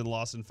 You think it's in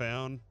lost and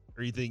found?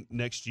 Or you think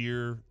next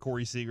year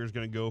Corey Seager is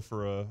going to go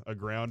for a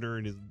grounder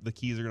and the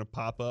keys are going to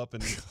pop up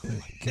and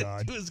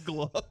into his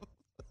glove?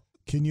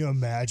 Can you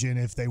imagine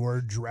if they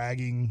were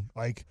dragging,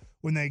 like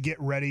when they get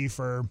ready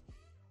for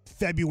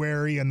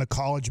February and the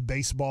college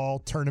baseball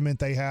tournament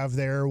they have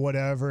there or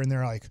whatever, and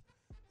they're like,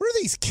 what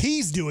are these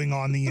keys doing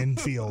on the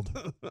infield?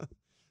 Then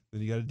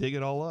you got to dig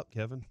it all up,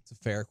 Kevin. It's a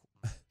fair.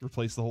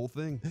 Replace the whole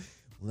thing.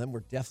 Well, then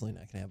we're definitely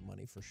not going to have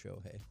money for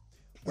Shohei.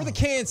 We're the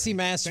KNC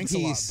Masterpiece.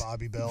 Thanks a lot,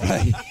 Bobby Bell.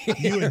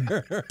 You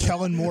and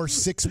Kellen Moore,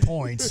 6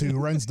 points, who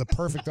runs the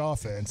perfect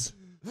offense.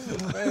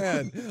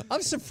 Man,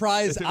 I'm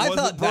surprised. I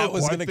thought that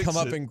was going to come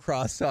up in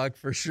Crosstalk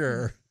for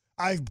sure.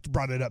 I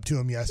brought it up to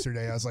him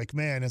yesterday. I was like,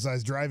 man, as I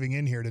was driving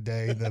in here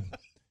today, the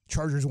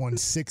Chargers won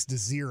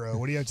 6-0.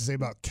 What do you have to say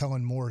about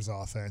Kellen Moore's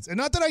offense? And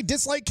not that I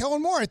dislike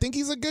Kellen Moore. I think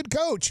he's a good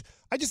coach.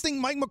 I just think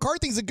Mike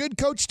McCarthy's a good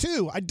coach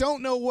too. I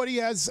don't know what he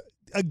has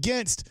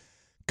against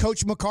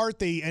Coach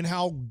McCarthy and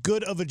how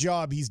good of a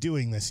job he's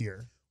doing this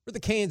year. We're the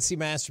KNC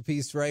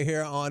Masterpiece right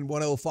here on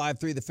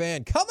 105.3 The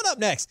Fan. Coming up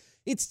next,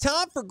 it's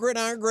time for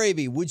Gridiron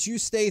Gravy. Would you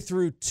stay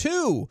through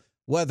 2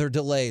 weather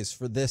delays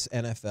for this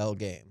NFL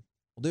game?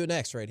 We'll do it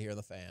next right here on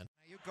The Fan.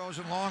 Goes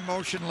in long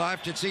motion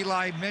left. It's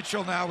Eli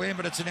Mitchell now in,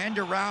 but it's an end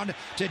around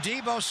to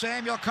Deebo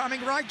Samuel coming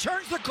right,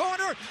 turns the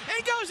corner,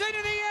 and goes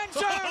into the end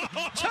zone.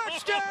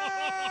 Touchdown!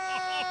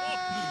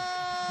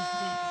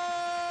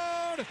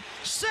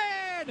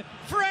 San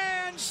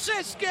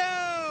Francisco!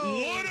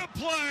 What a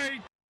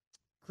play!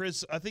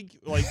 Chris, I think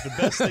like the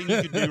best thing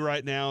you could do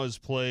right now is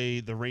play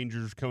the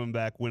Rangers coming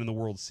back, winning the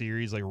World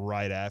Series like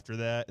right after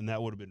that, and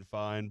that would have been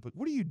fine. But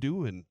what are you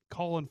doing?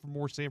 Calling for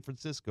more San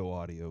Francisco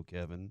audio,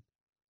 Kevin?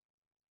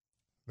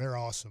 They're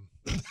awesome.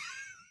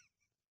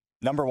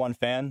 Number one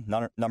fan,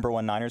 number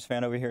one Niners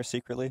fan over here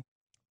secretly.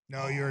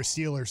 No, you're a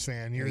Steelers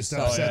fan. You're He's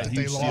upset that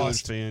they huge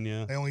lost. Steelers fan,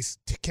 yeah. They only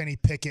Kenny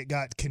Pickett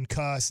got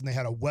concussed, and they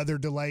had a weather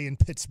delay in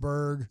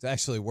Pittsburgh. It's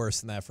actually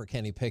worse than that for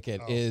Kenny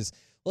Pickett. Oh.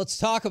 Let's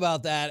talk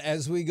about that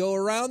as we go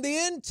around the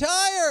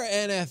entire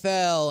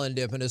NFL and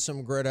dip into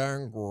some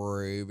Gridiron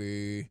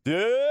Gravy.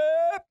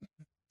 Dip.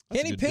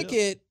 Kenny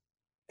Pickett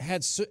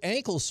had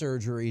ankle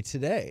surgery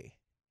today.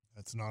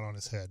 That's not on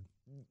his head.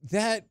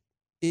 That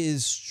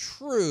is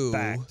true.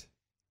 Fact.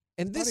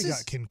 And I thought he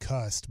got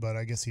concussed, but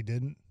I guess he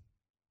didn't.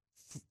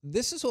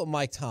 This is what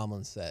Mike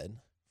Tomlin said.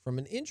 From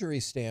an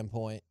injury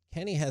standpoint,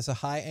 Kenny has a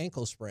high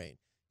ankle sprain.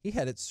 He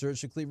had it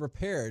surgically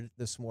repaired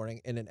this morning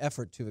in an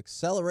effort to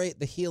accelerate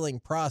the healing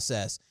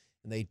process,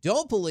 and they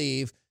don't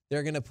believe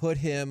they're going to put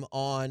him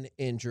on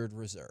injured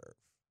reserve.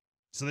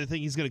 So they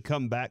think he's going to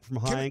come back from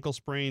high ankle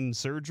sprain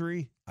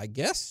surgery? I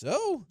guess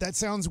so. That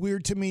sounds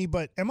weird to me,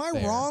 but am I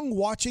wrong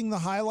watching the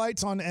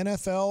highlights on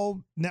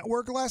NFL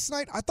Network last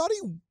night? I thought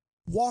he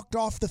walked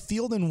off the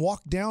field and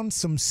walked down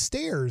some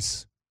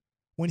stairs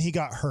when he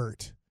got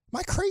hurt. Am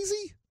I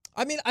crazy?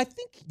 I mean, I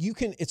think you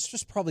can. It's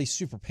just probably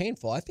super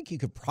painful. I think you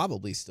could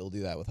probably still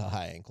do that with a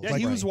high ankle. Yeah,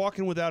 he was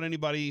walking without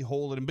anybody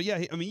holding him. But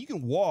yeah, I mean, you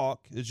can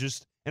walk. It's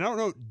just, and I don't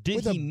know,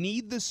 did he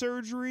need the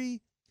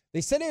surgery?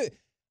 They said it.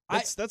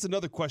 That's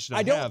another question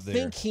I don't have there.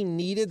 think he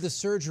needed the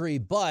surgery,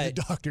 but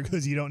the doctor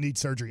goes, you don't need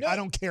surgery. No, I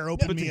don't care.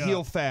 Open but me to up.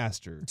 heal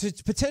faster. To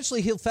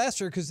potentially heal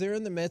faster because they're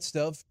in the midst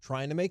of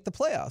trying to make the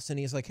playoffs. And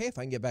he's like, hey, if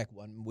I can get back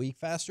 1 week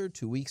faster,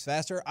 2 weeks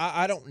faster,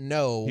 I don't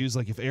know. He was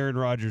like, if Aaron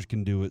Rodgers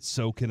can do it,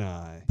 so can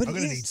I. But I'm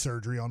going to need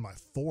surgery on my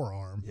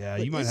forearm. Yeah,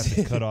 you might have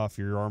to cut off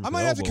your arm. I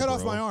might have to cut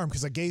off my arm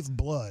because I gave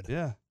blood.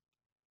 Yeah.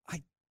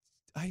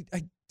 I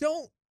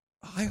don't.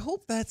 I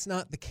hope that's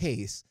not the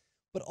case.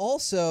 But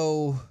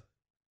also,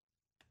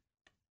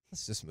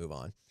 let's just move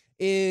on.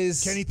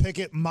 Kenny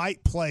Pickett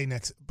might play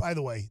next. By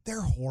the way, they're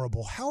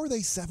horrible. How are they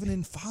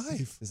 7-5?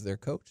 Because their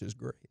coach is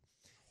great.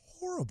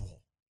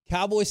 Horrible.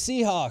 Cowboys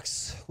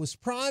Seahawks was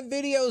Prime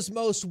Video's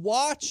most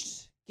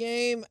watched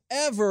game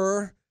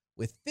ever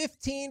with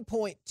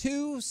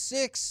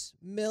 15.26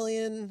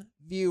 million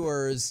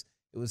viewers.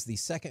 It was the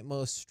second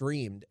most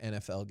streamed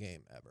NFL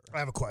game ever. I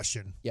have a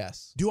question.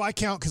 Yes. Do I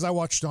count because I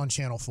watched it on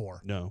Channel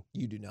 4? No.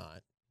 You do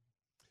not.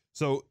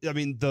 So, I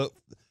mean, the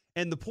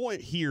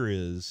point here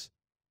is,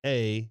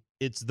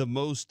 it's the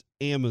most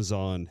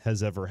Amazon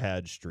has ever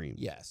had streamed.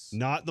 Yes.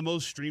 Not the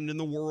most streamed in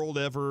the world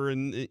ever,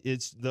 and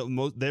it's the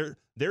most.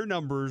 Their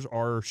numbers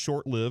are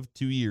short-lived,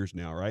 2 years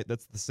now, right?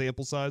 That's the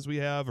sample size we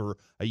have, or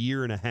a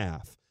year and a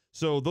half.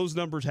 So those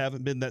numbers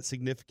haven't been that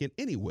significant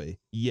anyway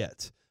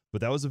yet.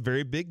 But that was a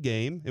very big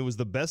game. It was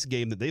the best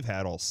game that they've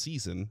had all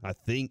season, I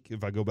think,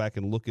 if I go back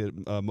and look at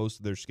most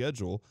of their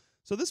schedule.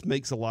 So this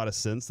makes a lot of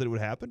sense that it would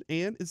happen.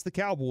 And it's the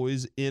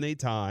Cowboys in a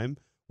time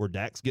where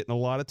Dak's getting a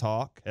lot of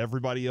talk.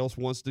 Everybody else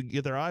wants to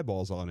get their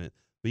eyeballs on it.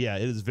 But, yeah,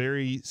 it is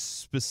very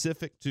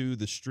specific to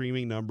the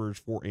streaming numbers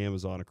for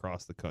Amazon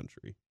across the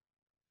country.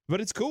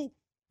 But it's cool.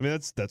 I mean,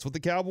 that's what the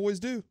Cowboys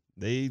do.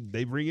 They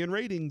bring in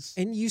ratings.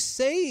 And you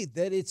say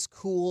that it's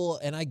cool,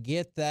 and I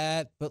get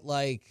that, but,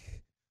 like,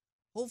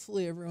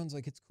 hopefully everyone's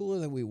like, it's cooler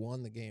that we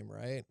won the game,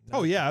 right?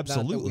 Oh, yeah, Not that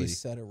absolutely. we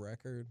set a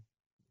record.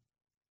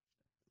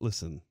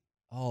 Listen.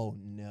 Oh,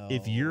 no.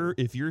 If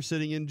you're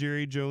sitting in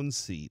Jerry Jones'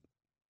 seat,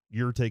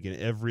 you're taking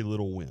every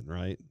little win,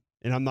 right?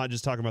 And I'm not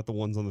just talking about the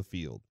ones on the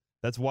field.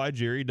 That's why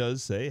Jerry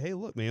does say, hey,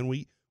 look, man,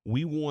 we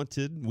want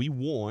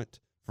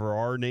for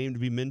our name to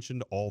be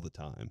mentioned all the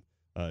time.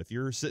 If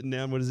you're sitting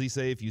down, what does he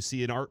say? If you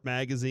see an art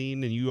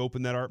magazine and you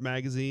open that art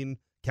magazine,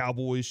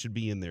 Cowboys should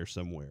be in there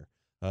somewhere.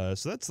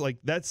 So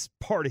that's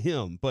part of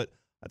him. But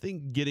I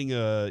think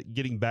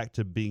getting back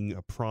to being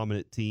a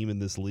prominent team in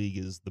this league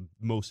is the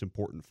most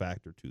important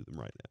factor to them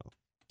right now.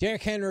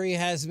 Derrick Henry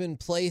has been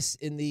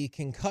placed in the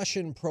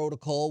concussion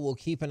protocol. We'll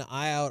keep an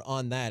eye out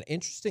on that.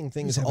 Interesting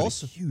things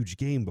also. A huge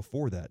game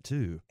before that,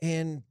 too.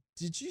 And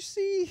did you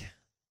see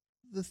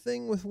the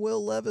thing with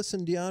Will Levis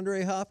and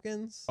DeAndre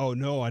Hopkins? Oh,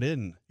 no, I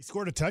didn't. He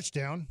scored a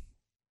touchdown.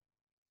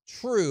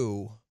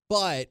 True,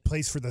 But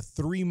plays for the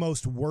 3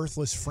 most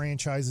worthless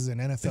franchises in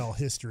NFL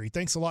history.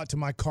 Thanks a lot to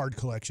my card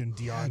collection,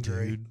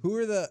 DeAndre. Who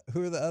are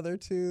the other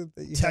two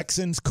that you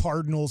Texans,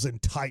 Cardinals,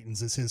 and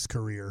Titans is his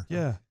career.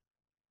 Yeah.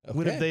 Okay.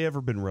 When have they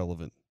ever been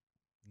relevant?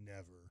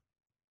 Never.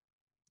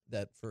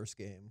 That first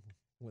game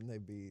when they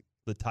beat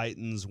The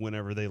Titans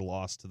whenever they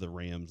lost to the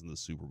Rams in the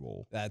Super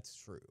Bowl.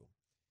 That's true.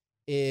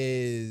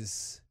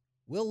 Is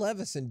Will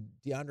Levis and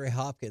DeAndre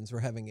Hopkins were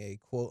having a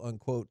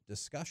quote-unquote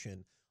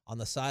discussion on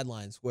the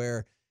sidelines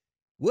where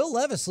Will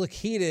Levis looked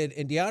heated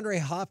and DeAndre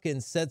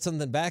Hopkins said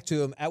something back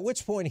to him, at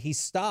which point he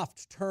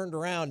stopped, turned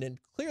around, and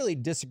clearly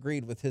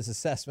disagreed with his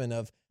assessment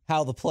of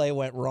how the play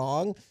went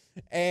wrong.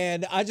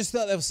 And I just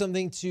thought that was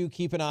something to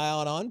keep an eye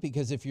on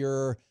because if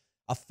you're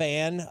a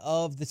fan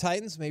of the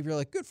Titans, maybe you're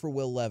like, good for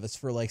Will Levis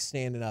for like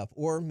standing up.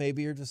 Or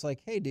maybe you're just like,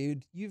 hey,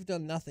 dude, you've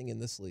done nothing in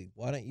this league.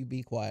 Why don't you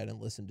be quiet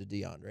and listen to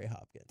DeAndre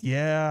Hopkins?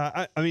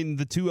 Yeah, I mean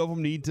the two of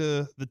them need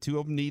to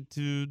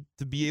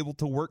be able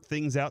to work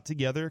things out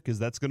together because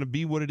that's going to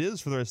be what it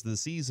is for the rest of the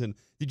season.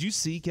 Did you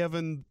see,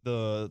 Kevin,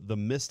 the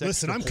missed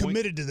Listen, extra I'm point?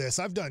 committed to this.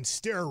 I've done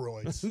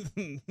steroids.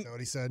 Is that what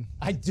he said?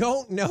 I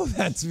don't know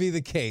that to be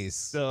the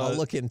case. I'll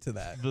look into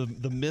that.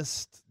 The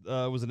missed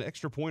was an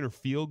extra point or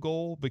field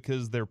goal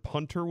because their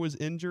punter was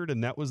injured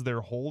and that was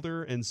their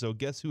holder. And so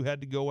guess who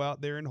had to go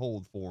out there and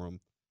hold for him?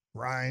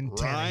 Ryan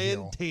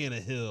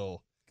Tannehill.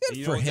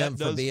 Good for him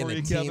for being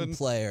a team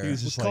player.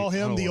 Let's call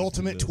him the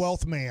ultimate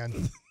 12th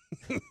man.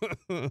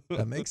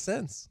 That makes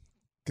sense.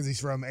 Because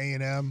he's from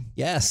A&M.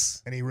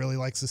 Yes. And he really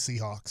likes the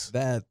Seahawks.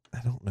 That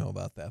I don't know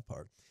about that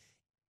part.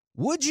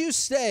 Would you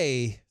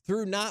stay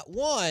through not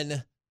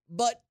one,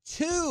 but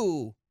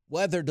 2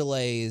 weather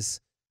delays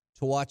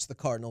to watch the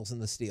Cardinals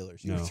and the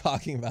Steelers? You were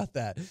talking about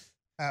that.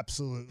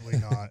 Absolutely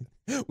not.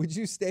 Would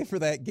you stay for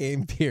that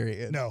game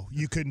period? No,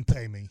 you couldn't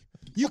pay me.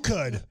 You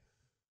could.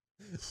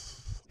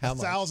 How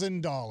much?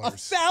 $1,000.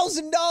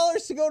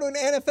 $1,000 to go to an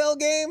NFL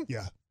game?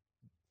 Yeah.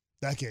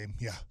 That game,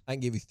 yeah. I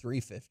can give you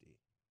 $350.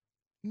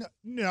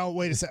 No,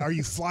 wait a second. Are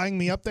you flying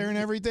me up there and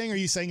everything? Are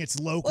you saying it's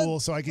local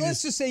so I can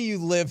Let's just say you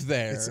live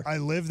there. I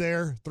live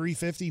there,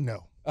 $350?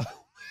 No. Oh,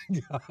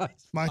 my gosh.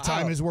 My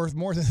time is worth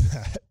more than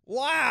that.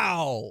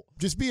 Wow.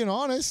 Just being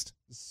honest.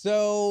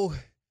 So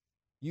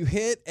you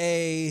hit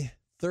a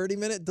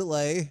 30-minute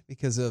delay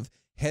because of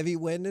heavy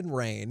wind and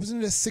rain.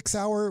 Wasn't it a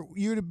 6-hour?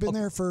 You would have been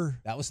there for.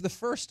 That was the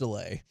first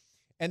delay.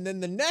 And then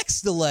the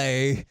next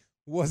delay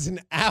was an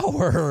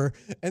hour.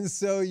 And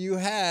so you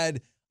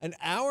had an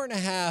hour and a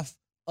half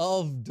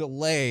of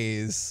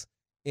delays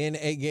in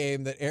a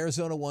game that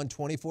Arizona won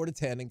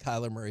 24-10 and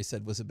Kyler Murray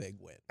said was a big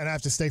win. And I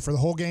have to stay for the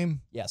whole game?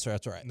 Yes, sir,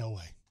 that's right. No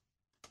way.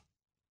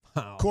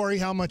 Wow. Cory,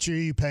 how much are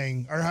you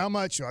paying? Or how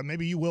much?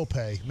 Maybe you will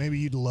pay. Maybe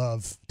you'd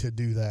love to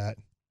do that.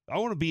 I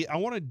want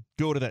to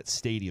go to that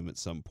stadium at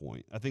some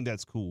point. I think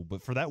that's cool.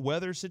 But for that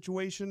weather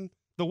situation,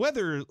 the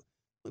weather,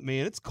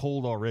 man, it's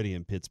cold already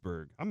in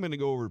Pittsburgh. I'm going to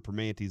go over to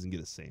Permante's and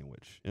get a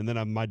sandwich. And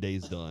then my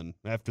day's done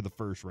after the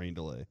first rain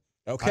delay.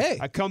 Okay.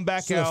 I come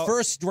back so out. The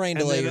first rain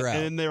delay, you're out.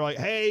 And they're like,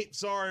 hey,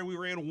 sorry, we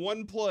ran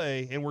one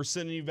play, and we're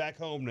sending you back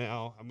home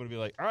now. I'm going to be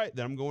like, all right,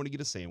 then I'm going to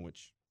get a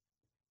sandwich.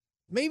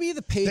 Maybe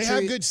the Patriots. They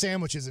have good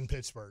sandwiches in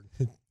Pittsburgh.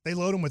 They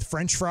load them with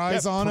French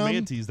fries on them.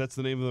 Permante's, that's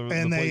the name of the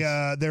and place.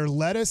 And their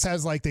lettuce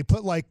has they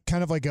put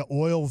kind of like an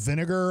oil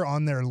vinegar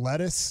on their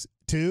lettuce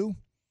too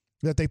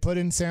that they put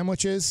in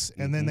sandwiches,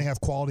 and then they have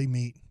quality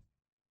meat.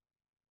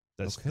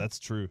 That's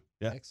true.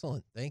 Yeah.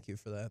 Excellent. Thank you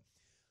for that.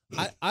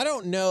 I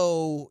don't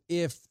know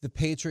if the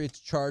Patriots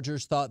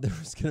Chargers thought there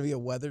was going to be a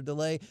weather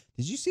delay.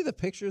 Did you see the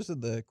pictures of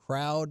the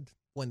crowd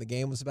when the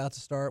game was about to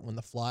start, when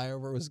the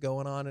flyover was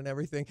going on and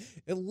everything?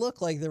 It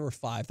looked like there were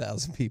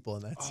 5,000 people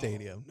in that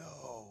stadium.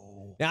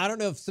 No. Now, I don't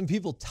know if some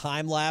people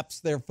time-lapse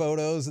their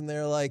photos and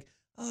they're like,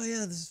 oh,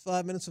 yeah, this is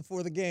 5 minutes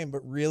before the game,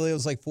 but really it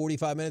was like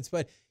 45 minutes.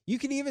 But you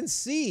can even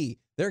see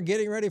they're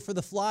getting ready for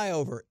the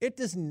flyover. It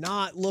does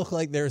not look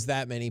like there's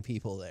that many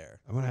people there.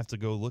 I'm going to have to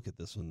go look at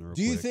this one real quick.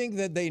 Do you think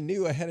that they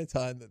knew ahead of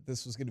time that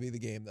this was going to be the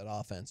game that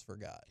offense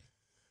forgot?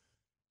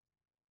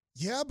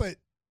 Yeah, but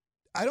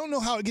I don't know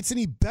how it gets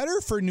any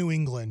better for New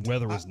England.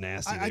 Weather was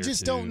nasty. I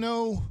just don't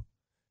know.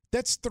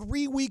 That's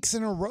 3 weeks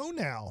in a row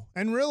now.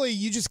 And really,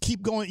 you just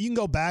keep going. You can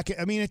go back.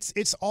 I mean,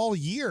 it's all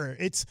year.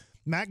 It's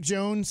Mac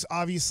Jones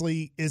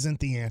obviously isn't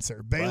the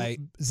answer. Right.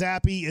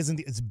 Zappe isn't.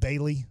 It's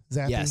Bailey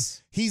Zappe.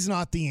 Yes. He's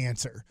not the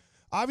answer.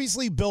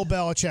 Obviously, Bill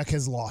Belichick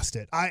has lost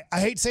it. I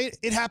hate to say it.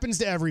 It happens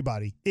to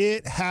everybody.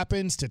 It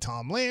happens to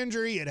Tom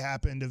Landry. It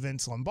happened to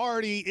Vince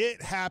Lombardi.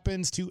 It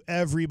happens to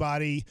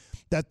everybody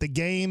that the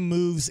game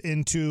moves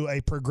into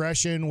a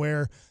progression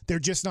where they're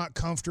just not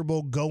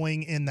comfortable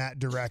going in that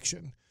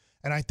direction.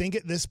 And I think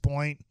at this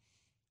point,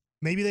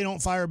 maybe they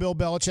don't fire Bill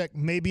Belichick.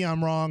 Maybe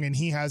I'm wrong, and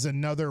he has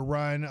another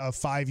run of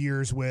 5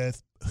 years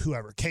with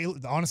whoever.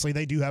 Honestly,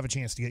 they do have a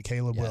chance to get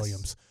Caleb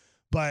Williams.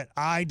 But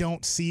I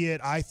don't see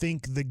it. I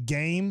think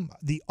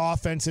the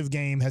offensive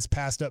game, has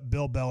passed up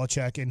Bill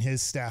Belichick and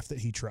his staff that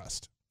he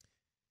trusts.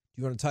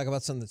 Do you want to talk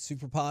about something that's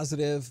super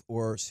positive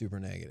or super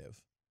negative?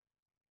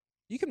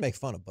 You can make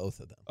fun of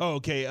both of them. Oh,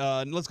 okay.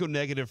 Let's go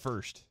negative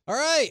first. All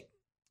right.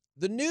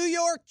 The New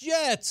York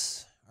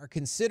Jets are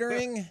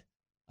considering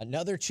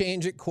another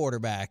change at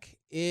quarterback.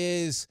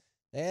 They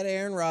had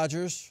Aaron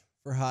Rodgers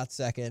for a hot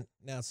second.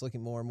 Now it's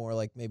looking more and more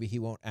like maybe he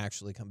won't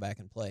actually come back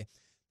and play.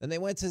 Then they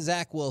went to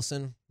Zach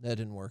Wilson. That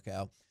didn't work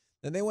out.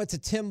 Then they went to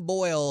Tim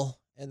Boyle,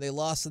 and they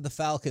lost to the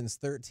Falcons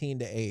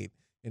 13-8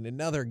 in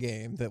another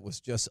game that was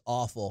just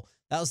awful.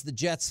 That was the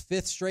Jets'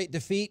 5th straight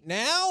defeat.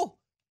 Now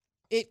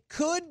it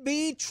could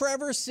be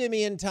Trevor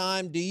Siemian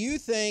time. Do you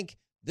think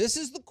this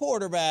is the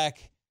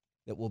quarterback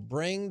that will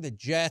bring the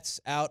Jets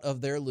out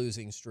of their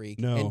losing streak?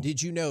 No. And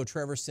did you know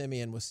Trevor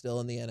Siemian was still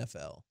in the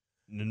NFL?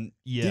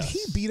 Yes. Did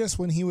he beat us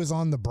when he was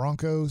on the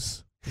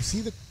Broncos?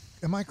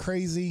 Am I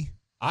crazy?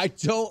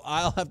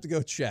 I'll have to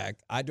go check.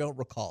 I don't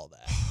recall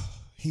that.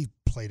 He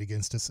played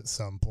against us at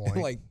some point.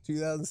 Like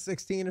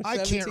 2016 or 17?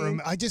 I can't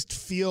remember. I just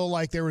feel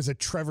like there was a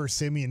Trevor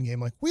Siemian game.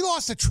 Like, we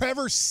lost to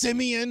Trevor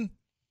Siemian.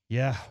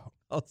 Yeah.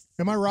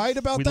 Am I right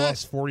about we that? We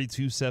lost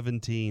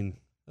 42-17.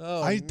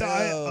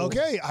 Oh,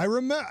 okay. I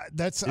remember.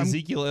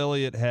 Ezekiel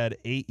Elliott had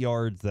 8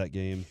 yards that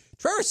game.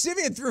 Trevor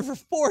Siemian threw for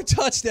 4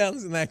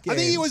 touchdowns in that game. I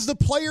think he was the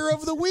player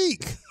of the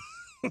week.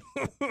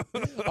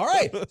 All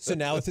right. So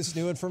now with this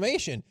new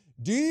information,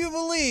 do you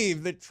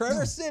believe that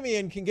Trevor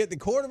Siemian can get the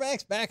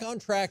quarterbacks back on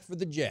track for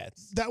the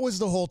Jets? That was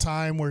the whole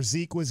time where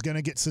Zeke was going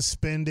to get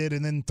suspended,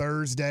 and then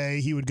Thursday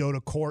he would go to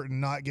court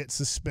and not get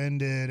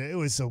suspended. It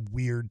was a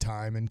weird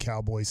time in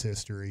Cowboys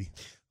history.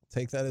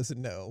 Take that as a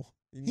no.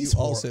 You He's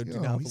also do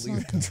not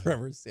believe in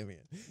Trevor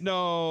Siemian.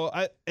 No,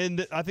 I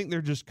think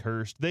they're just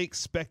cursed. They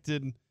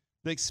expected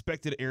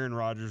Aaron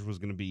Rodgers was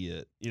going to be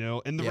it,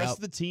 and the rest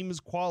of the team is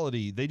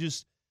quality.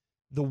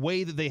 The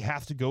way that they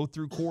have to go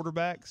through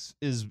quarterbacks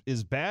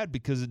is bad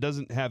because it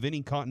doesn't have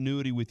any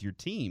continuity with your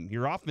team.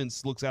 Your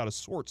offense looks out of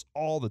sorts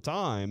all the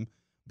time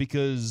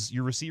because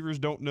your receivers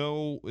don't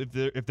know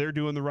if they're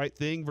doing the right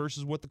thing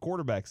versus what the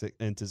quarterback's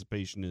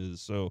anticipation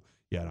is. So,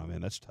 yeah, no, man,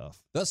 that's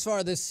tough. Thus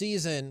far this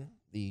season,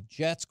 the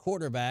Jets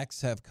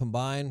quarterbacks have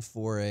combined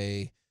for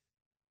a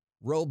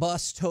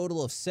robust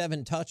total of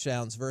 7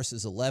 touchdowns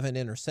versus 11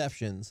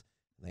 interceptions.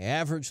 They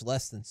average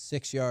less than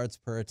 6 yards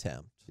per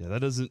attempt. Yeah,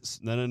 that doesn't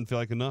feel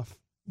like enough.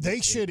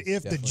 They should,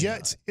 if the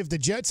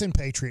Jets and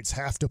Patriots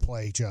have to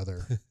play each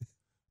other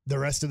the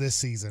rest of this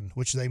season,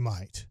 which they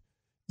might,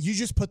 you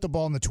just put the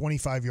ball on the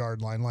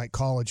 25-yard line like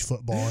college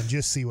football and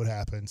just see what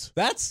happens.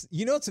 What's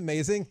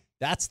amazing?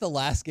 That's the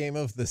last game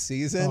of the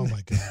season. Oh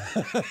my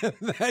God.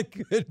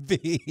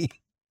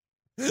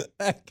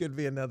 That could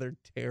be another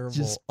terrible.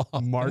 Just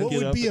mark what it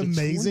would up be at the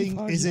amazing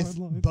is if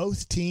 25-yard line.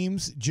 both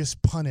teams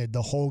just punted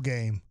the whole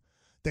game.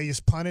 They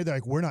just punted. They're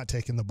like, we're not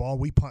taking the ball.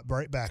 We punt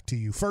right back to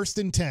you. 1st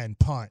and 10,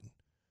 punt.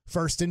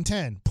 1st and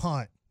 10,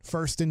 punt.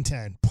 1st and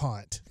 10,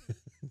 punt.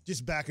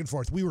 Just back and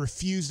forth. We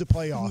refuse to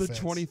play offense.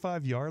 The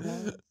 25-yard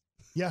line?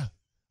 Yeah.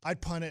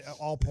 I'd punt it at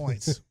all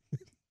points.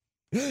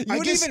 You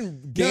would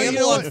even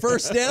gamble on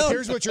 1st down?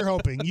 Here's what you're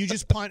hoping. You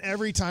just punt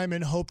every time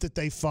and hope that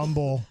they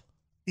fumble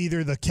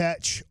either the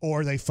catch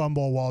or they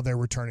fumble while they're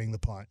returning the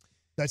punt.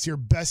 That's your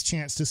best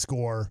chance to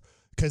score.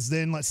 Because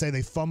then let's say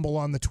they fumble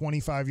on the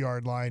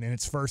 25-yard line and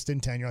it's 1st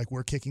and 10. You're like,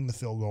 we're kicking the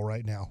field goal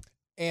right now.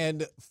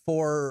 And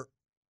for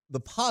the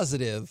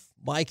positive,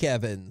 Mike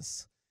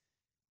Evans,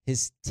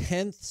 his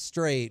 10th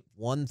straight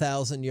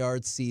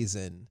 1,000-yard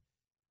season.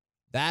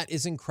 That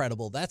is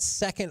incredible. That's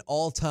second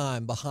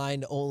all-time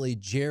behind only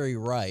Jerry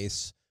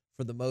Rice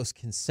for the most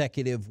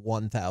consecutive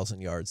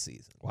 1,000-yard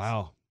season.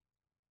 Wow.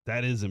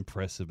 That is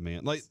impressive,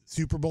 man. Like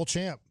Super Bowl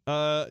champ.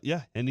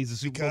 Yeah, and he's a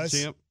Super Bowl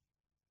champ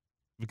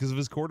because of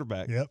his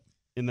quarterback. Yep.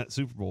 In that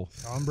Super Bowl.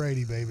 Tom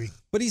Brady, baby.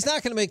 But he's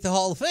not going to make the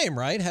Hall of Fame,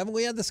 right? Haven't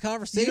we had this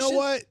conversation? You know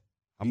what?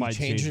 I might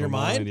change your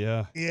mind.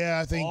 Yeah. Yeah,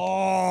 I think.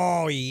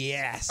 Oh,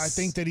 yes. I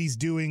think that he's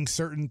doing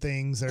certain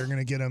things that are going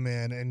to get him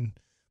in, and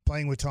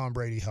playing with Tom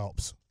Brady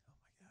helps.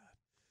 Oh, my God.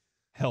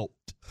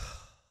 Helped.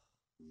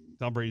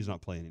 Tom Brady's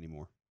not playing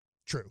anymore.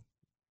 True.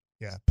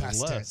 Yeah,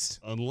 past tense.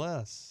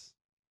 Unless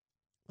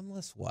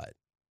what?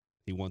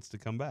 He wants to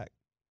come back.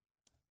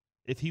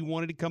 If he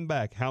wanted to come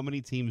back, how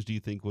many teams do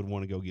you think would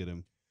want to go get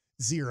him?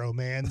 0,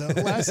 man.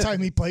 The last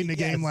time he played in a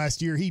game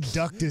last year, he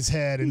ducked his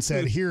head and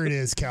said, here it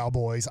is,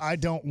 Cowboys. I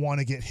don't want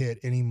to get hit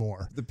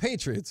anymore. The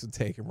Patriots would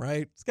take him,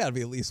 right? It's got to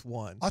be at least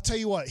one. I'll tell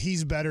you what,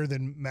 he's better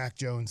than Mac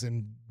Jones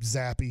and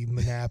Zappy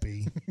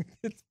Manappy.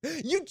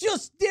 You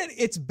just did.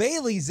 It's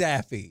Bailey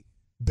Zappi.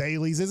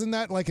 Bailey's. Isn't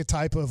that like a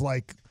type of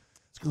like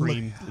it's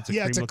cream?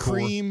 It's a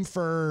cream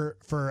for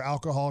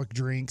alcoholic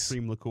drinks.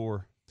 Cream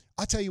liqueur.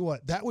 I'll tell you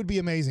what, that would be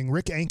amazing.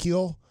 Rick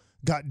Ankiel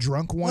got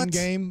drunk one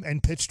game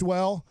and pitched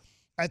well.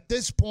 At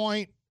this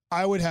point,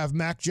 I would have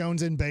Mac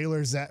Jones and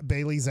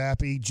Bailey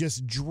Zappi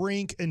just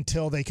drink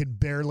until they could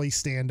barely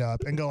stand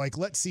up and go like,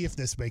 let's see if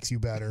this makes you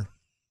better.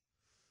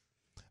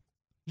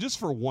 Just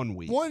for 1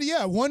 week.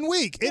 1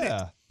 week.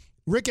 Yeah.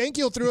 Rick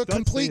Ankiel threw a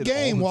complete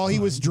game while he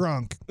was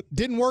drunk.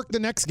 Didn't work the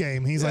next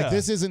game. He's like,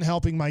 this isn't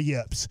helping my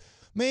yips.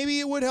 Maybe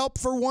it would help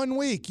for 1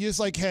 week. You're just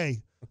like,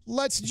 hey,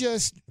 let's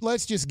just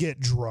get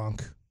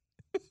drunk.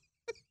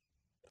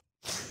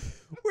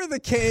 We're the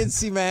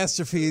KNC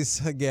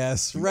masterpiece, I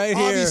guess, right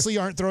here. Obviously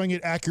aren't throwing it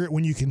accurate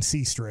when you can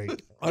see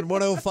straight. On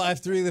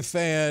 105.3 The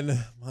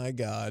Fan. My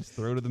God.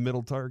 Throw to the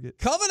middle target.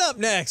 Coming up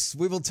next,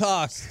 we will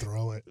talk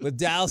Throw it. with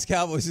Dallas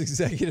Cowboys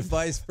Executive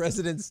Vice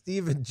President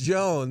Stephen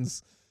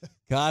Jones.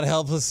 God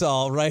help us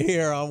all, right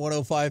here on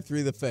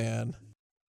 105.3 The Fan.